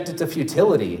subjected to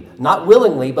futility, not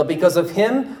willingly, but because of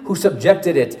him who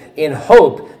subjected it, in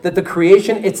hope that the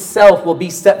creation itself will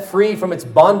be set free from its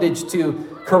bondage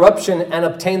to corruption and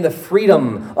obtain the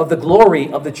freedom of the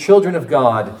glory of the children of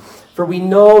God. For For we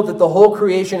know that the whole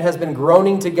creation has been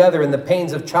groaning together in the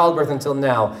pains of childbirth until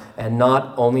now, and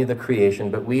not only the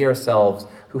creation, but we ourselves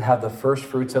who have the first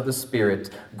fruits of the Spirit,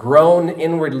 groan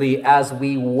inwardly as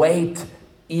we wait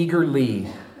eagerly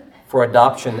for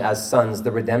adoption as sons,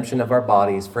 the redemption of our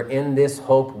bodies. For in this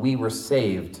hope we were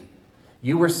saved.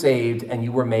 You were saved and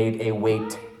you were made a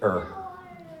waiter.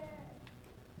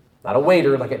 Not a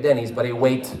waiter like at Denny's, but a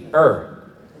waiter.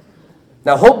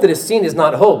 Now hope that is seen is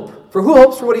not hope. For who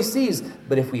hopes for what he sees?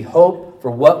 But if we hope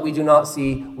for what we do not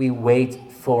see, we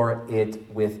wait for it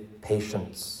with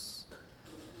patience.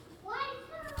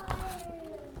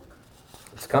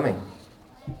 It's coming.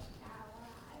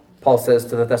 Paul says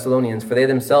to the Thessalonians, for they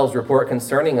themselves report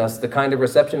concerning us the kind of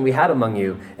reception we had among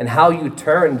you, and how you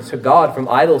turned to God from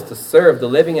idols to serve the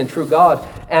living and true God,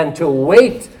 and to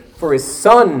wait for his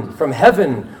Son from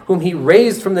heaven, whom he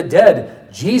raised from the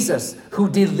dead, Jesus, who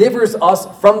delivers us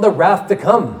from the wrath to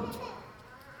come.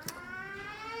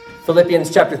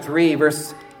 Philippians chapter 3,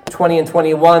 verse 20 and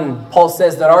 21, Paul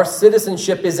says that our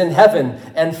citizenship is in heaven,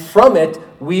 and from it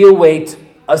we await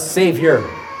a Savior,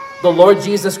 the Lord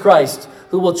Jesus Christ,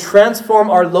 who will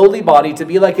transform our lowly body to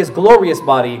be like his glorious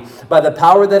body by the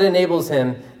power that enables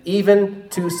him even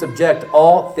to subject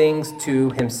all things to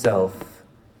himself.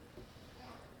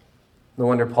 No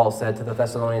wonder Paul said to the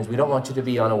Thessalonians, we don't want you to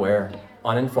be unaware,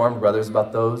 uninformed, brothers,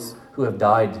 about those who have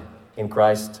died in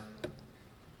Christ,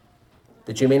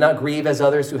 that you may not grieve as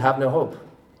others who have no hope.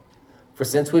 For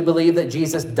since we believe that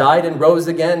Jesus died and rose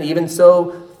again, even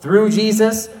so, through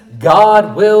Jesus,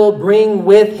 God will bring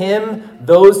with him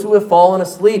those who have fallen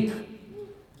asleep.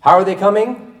 How are they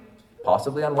coming?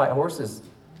 Possibly on white horses,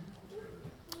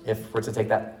 if we're to take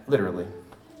that literally.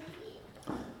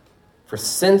 For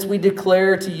since we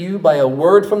declare to you by a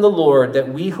word from the Lord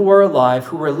that we who are alive,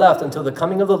 who are left until the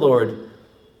coming of the Lord,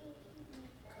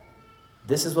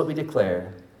 this is what we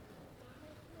declare.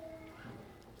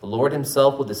 The Lord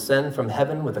himself will descend from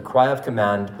heaven with a cry of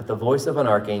command, with the voice of an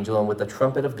archangel, and with the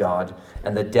trumpet of God,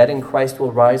 and the dead in Christ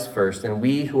will rise first, and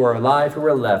we who are alive, who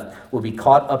are left, will be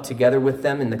caught up together with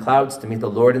them in the clouds to meet the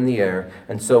Lord in the air,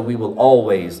 and so we will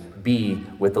always be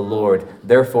with the Lord.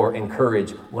 Therefore,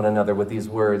 encourage one another with these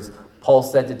words. Paul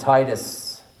said to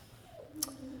Titus,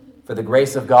 for the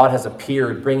grace of God has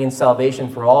appeared, bringing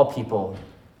salvation for all people,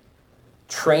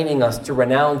 training us to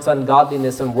renounce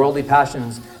ungodliness and worldly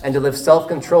passions, and to live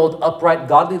self-controlled, upright,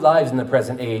 godly lives in the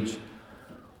present age,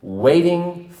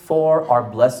 waiting for our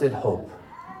blessed hope,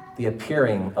 the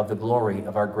appearing of the glory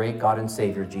of our great God and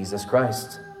Savior, Jesus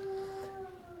Christ.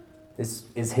 This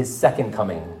is his second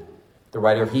coming. The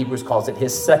writer of Hebrews calls it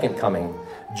his second coming.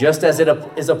 Just as it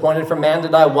is appointed for man to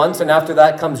die once, and after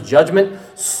that comes judgment,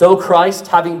 so Christ,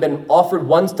 having been offered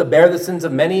once to bear the sins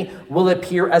of many, will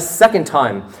appear a second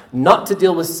time, not to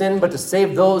deal with sin, but to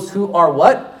save those who are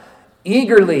what?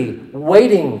 Eagerly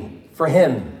waiting for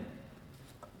him.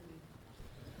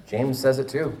 James says it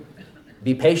too.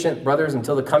 Be patient, brothers,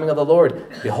 until the coming of the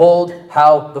Lord. Behold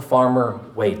how the farmer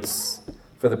waits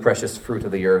for the precious fruit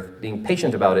of the earth, being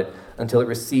patient about it until it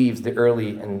receives the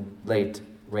early and late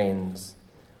rains.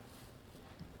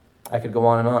 I could go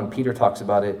on and on. Peter talks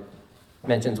about it,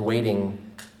 mentions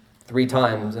waiting 3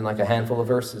 times in like a handful of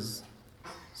verses.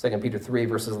 2 Peter 3,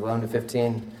 verses 11 to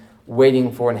 15.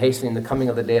 Waiting for and hastening the coming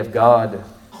of the day of God.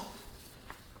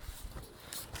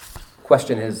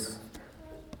 Question is,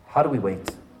 how do we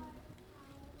wait?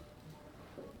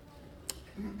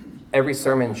 Every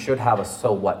sermon should have a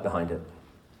so what behind it.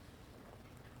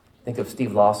 Think of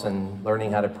Steve Lawson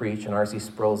learning how to preach, and R.C.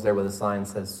 Sproul's there with a sign that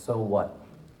says, so what?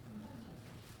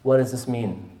 What does this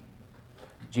mean?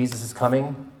 Jesus is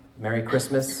coming. Merry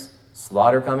Christmas.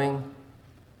 Slaughter coming.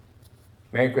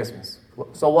 Merry Christmas.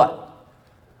 So what?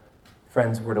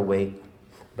 Friends, we're to wait.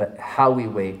 But how we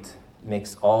wait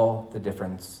makes all the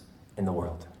difference in the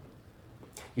world.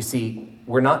 You see,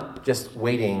 we're not just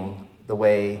waiting the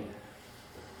way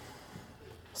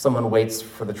someone waits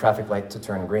for the traffic light to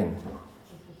turn green,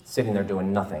 sitting there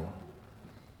doing nothing.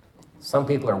 Some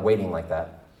people are waiting like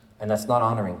that, and that's not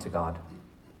honoring to God.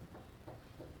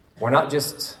 We're not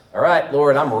just, all right,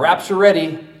 Lord, I'm rapture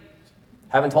ready.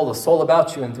 Haven't told a soul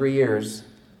about you in 3 years.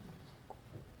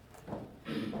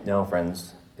 No,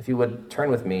 friends. If you would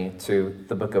turn with me to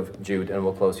the book of Jude, and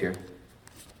we'll close here.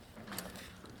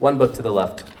 One book to the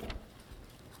left.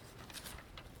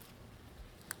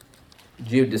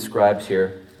 Jude describes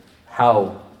here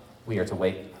how we are to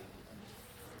wait.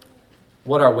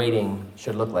 What our waiting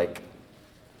should look like.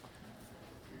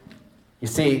 You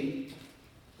see,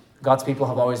 God's people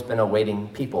have always been a waiting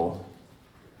people,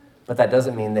 but that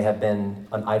doesn't mean they have been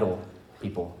an idle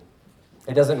people.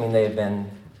 It doesn't mean they have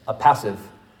been a passive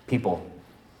people.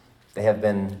 They have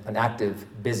been an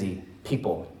active, busy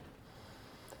people.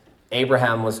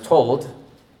 Abraham was told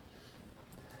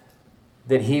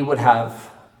that he would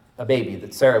have a baby,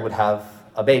 that Sarah would have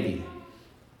a baby.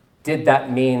 Did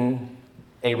that mean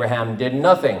Abraham did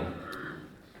nothing?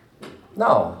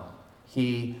 No.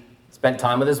 He spent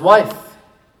time with his wife.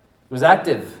 He was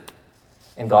active.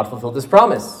 And God fulfilled his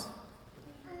promise.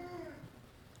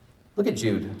 Look at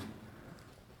Jude.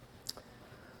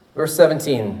 Verse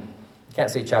 17. I can't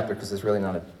say chapter because it's really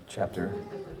not a chapter.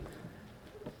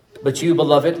 But you,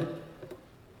 beloved,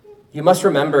 you must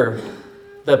remember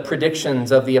the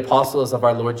predictions of the apostles of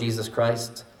our Lord Jesus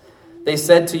Christ. They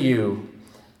said to you,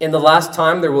 in the last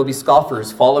time there will be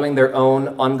scoffers following their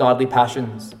own ungodly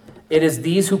passions. It is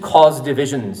these who cause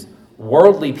divisions,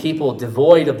 worldly people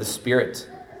devoid of the Spirit.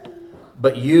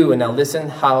 But you, and now listen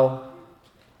how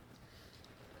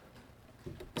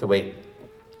to wait.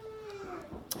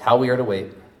 How we are to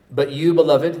wait. But you,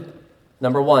 beloved,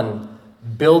 number one,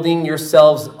 building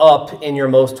yourselves up in your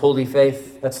most holy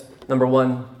faith. That's number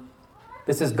one.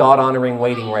 This is God-honoring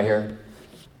waiting right here.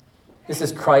 This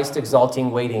is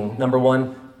Christ-exalting waiting. Number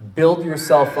one, build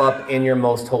yourself up in your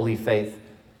most holy faith.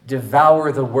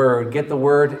 Devour the word. Get the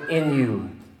word in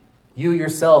you. You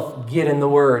yourself get in the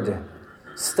word.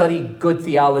 Study good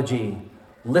theology.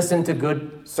 Listen to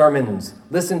good sermons.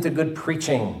 Listen to good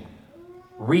preaching.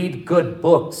 Read good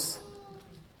books.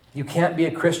 You can't be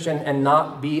a Christian and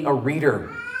not be a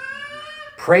reader.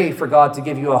 Pray for God to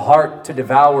give you a heart to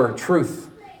devour truth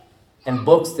and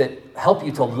books that help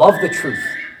you to love the truth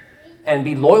and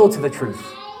be loyal to the truth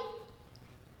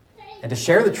and to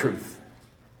share the truth.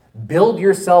 Build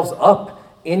yourselves up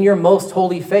in your most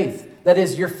holy faith. That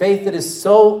is your faith that is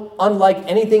so unlike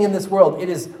anything in this world. It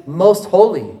is most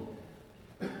holy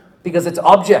because its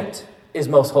object is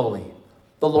most holy,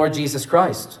 the Lord Jesus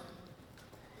Christ.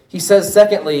 He says,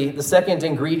 secondly, the second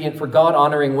ingredient for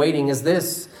God-honoring waiting is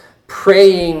this: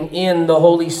 praying in the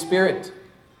Holy Spirit.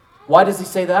 Why does he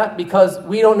say that? Because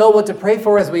we don't know what to pray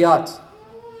for as we ought.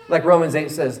 Like Romans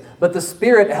 8 says, but the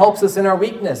Spirit helps us in our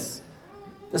weakness.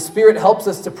 The Spirit helps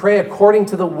us to pray according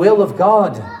to the will of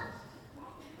God.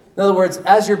 In other words,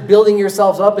 as you're building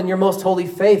yourselves up in your most holy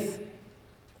faith,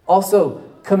 also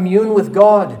commune with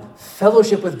God,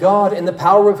 fellowship with God in the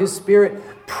power of His Spirit.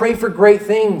 Pray for great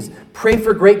things. Pray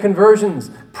for great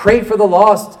conversions. Pray for the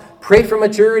lost. Pray for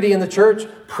maturity in the church.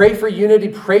 Pray for unity.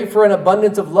 Pray for an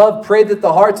abundance of love. Pray that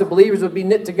the hearts of believers would be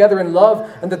knit together in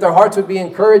love and that their hearts would be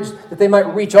encouraged, that they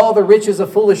might reach all the riches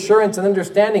of full assurance and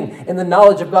understanding in the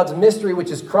knowledge of God's mystery, which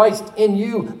is Christ in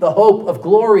you, the hope of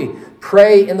glory.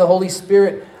 Pray in the Holy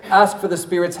Spirit. Ask for the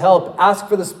Spirit's help. Ask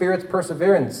for the Spirit's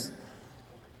perseverance.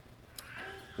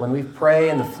 When we pray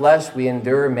in the flesh, we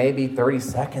endure maybe 30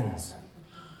 seconds.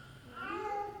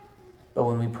 But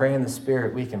when we pray in the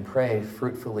Spirit, we can pray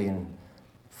fruitfully and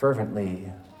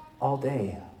fervently all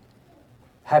day.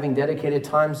 Having dedicated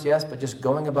times, yes, but just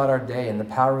going about our day in the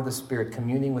power of the Spirit,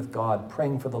 communing with God,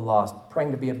 praying for the lost,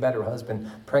 praying to be a better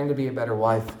husband, praying to be a better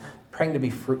wife, praying to be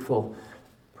fruitful,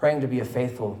 praying to be a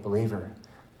faithful believer.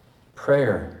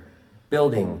 Prayer,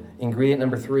 building, ingredient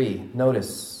number 3,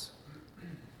 notice,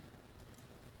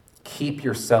 keep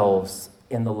yourselves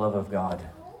in the love of God.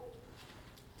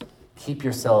 Keep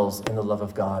yourselves in the love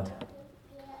of God.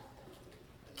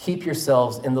 Keep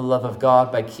yourselves in the love of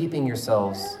God by keeping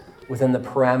yourselves within the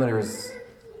parameters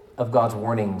of God's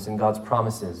warnings and God's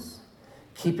promises.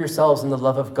 Keep yourselves in the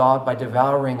love of God by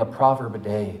devouring a proverb a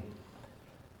day.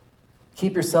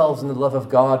 Keep yourselves in the love of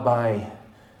God by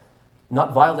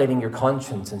not violating your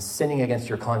conscience and sinning against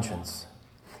your conscience.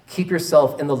 Keep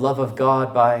yourself in the love of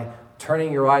God by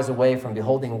turning your eyes away from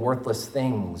beholding worthless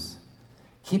things.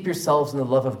 Keep yourselves in the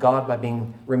love of God by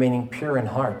remaining pure in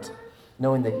heart,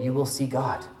 knowing that you will see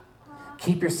God.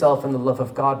 Keep yourself in the love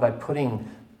of God by putting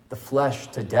the flesh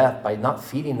to death, by not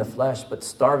feeding the flesh, but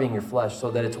starving your flesh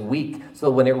so that it's weak, so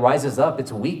that when it rises up,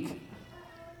 it's weak.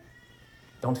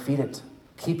 Don't feed it.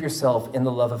 Keep yourself in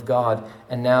the love of God.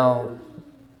 And now,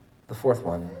 the fourth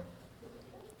one,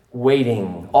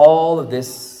 waiting. All of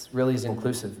this really is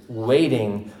inclusive.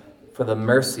 Waiting for the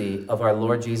mercy of our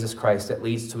Lord Jesus Christ that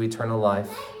leads to eternal life.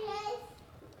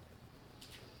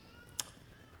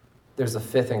 There's a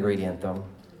fifth ingredient, though,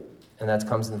 and that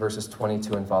comes in verses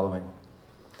 22 and following.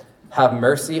 Have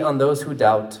mercy on those who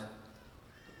doubt.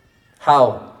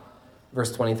 How?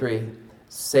 Verse 23.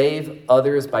 Save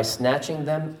others by snatching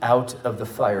them out of the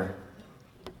fire.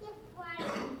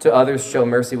 To others show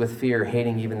mercy with fear,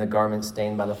 hating even the garment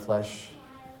stained by the flesh.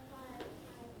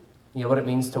 You know what it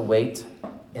means to wait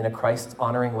in a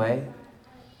Christ-honoring way?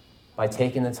 By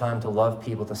taking the time to love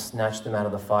people, to snatch them out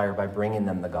of the fire by bringing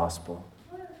them the gospel.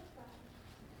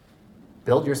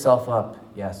 Build yourself up,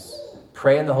 yes.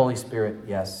 Pray in the Holy Spirit,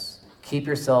 yes. Keep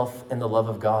yourself in the love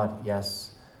of God,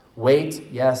 yes.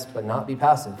 Wait, yes, but not be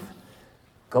passive.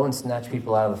 Go and snatch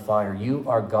people out of the fire. You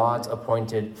are God's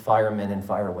appointed firemen and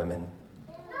firewomen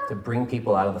to bring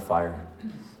people out of the fire.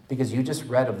 Because you just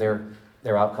read of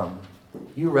their outcome.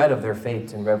 You read of their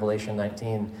fate in Revelation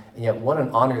 19. And yet what an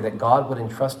honor that God would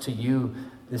entrust to you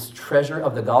this treasure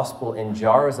of the gospel in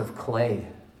jars of clay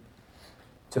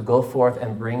to go forth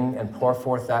and bring and pour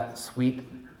forth that sweet,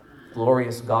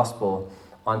 glorious gospel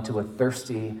onto a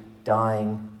thirsty,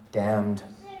 dying, damned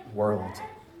world.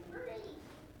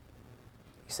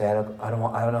 You say, I don't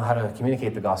know how to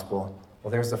communicate the gospel.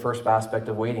 Well, there's the first aspect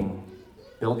of waiting.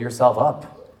 Build yourself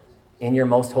up in your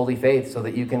most holy faith so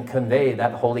that you can convey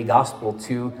that holy gospel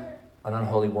to an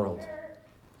unholy world.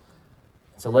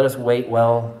 So let us wait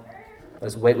well. Let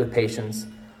us wait with patience.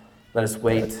 Let us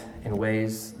wait in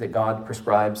ways that God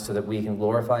prescribes so that we can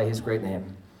glorify his great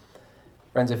name.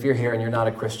 Friends, if you're here and you're not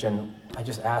a Christian, I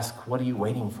just ask, what are you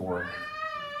waiting for?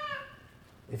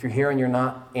 If you're here and you're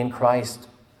not in Christ,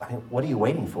 what are you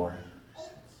waiting for?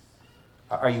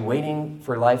 Are you waiting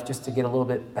for life just to get a little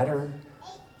bit better?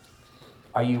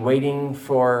 Are you waiting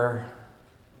for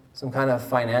some kind of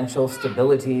financial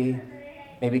stability?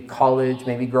 Maybe college,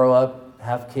 maybe grow up,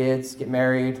 have kids, get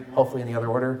married, hopefully in the other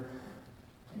order.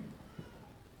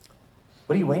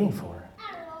 What are you waiting for?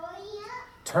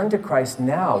 Turn to Christ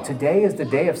now. Today is the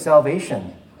day of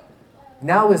salvation.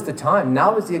 Now is the time.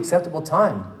 Now is the acceptable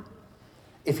time.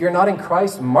 If you're not in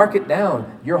Christ, mark it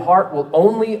down. Your heart will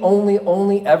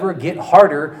only ever get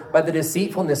harder by the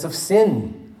deceitfulness of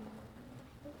sin,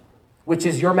 which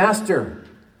is your master.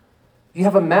 You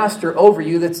have a master over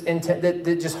you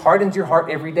that just hardens your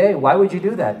heart every day. Why would you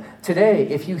do that? Today,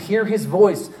 if you hear his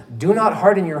voice, do not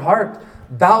harden your heart.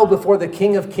 Bow before the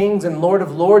King of Kings and Lord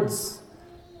of Lords.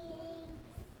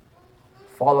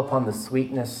 Fall upon the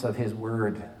sweetness of his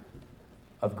word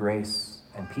of grace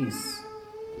and peace.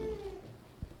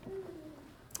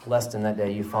 Lest in that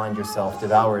day you find yourself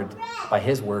devoured by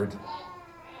his word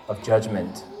of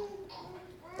judgment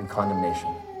and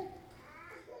condemnation.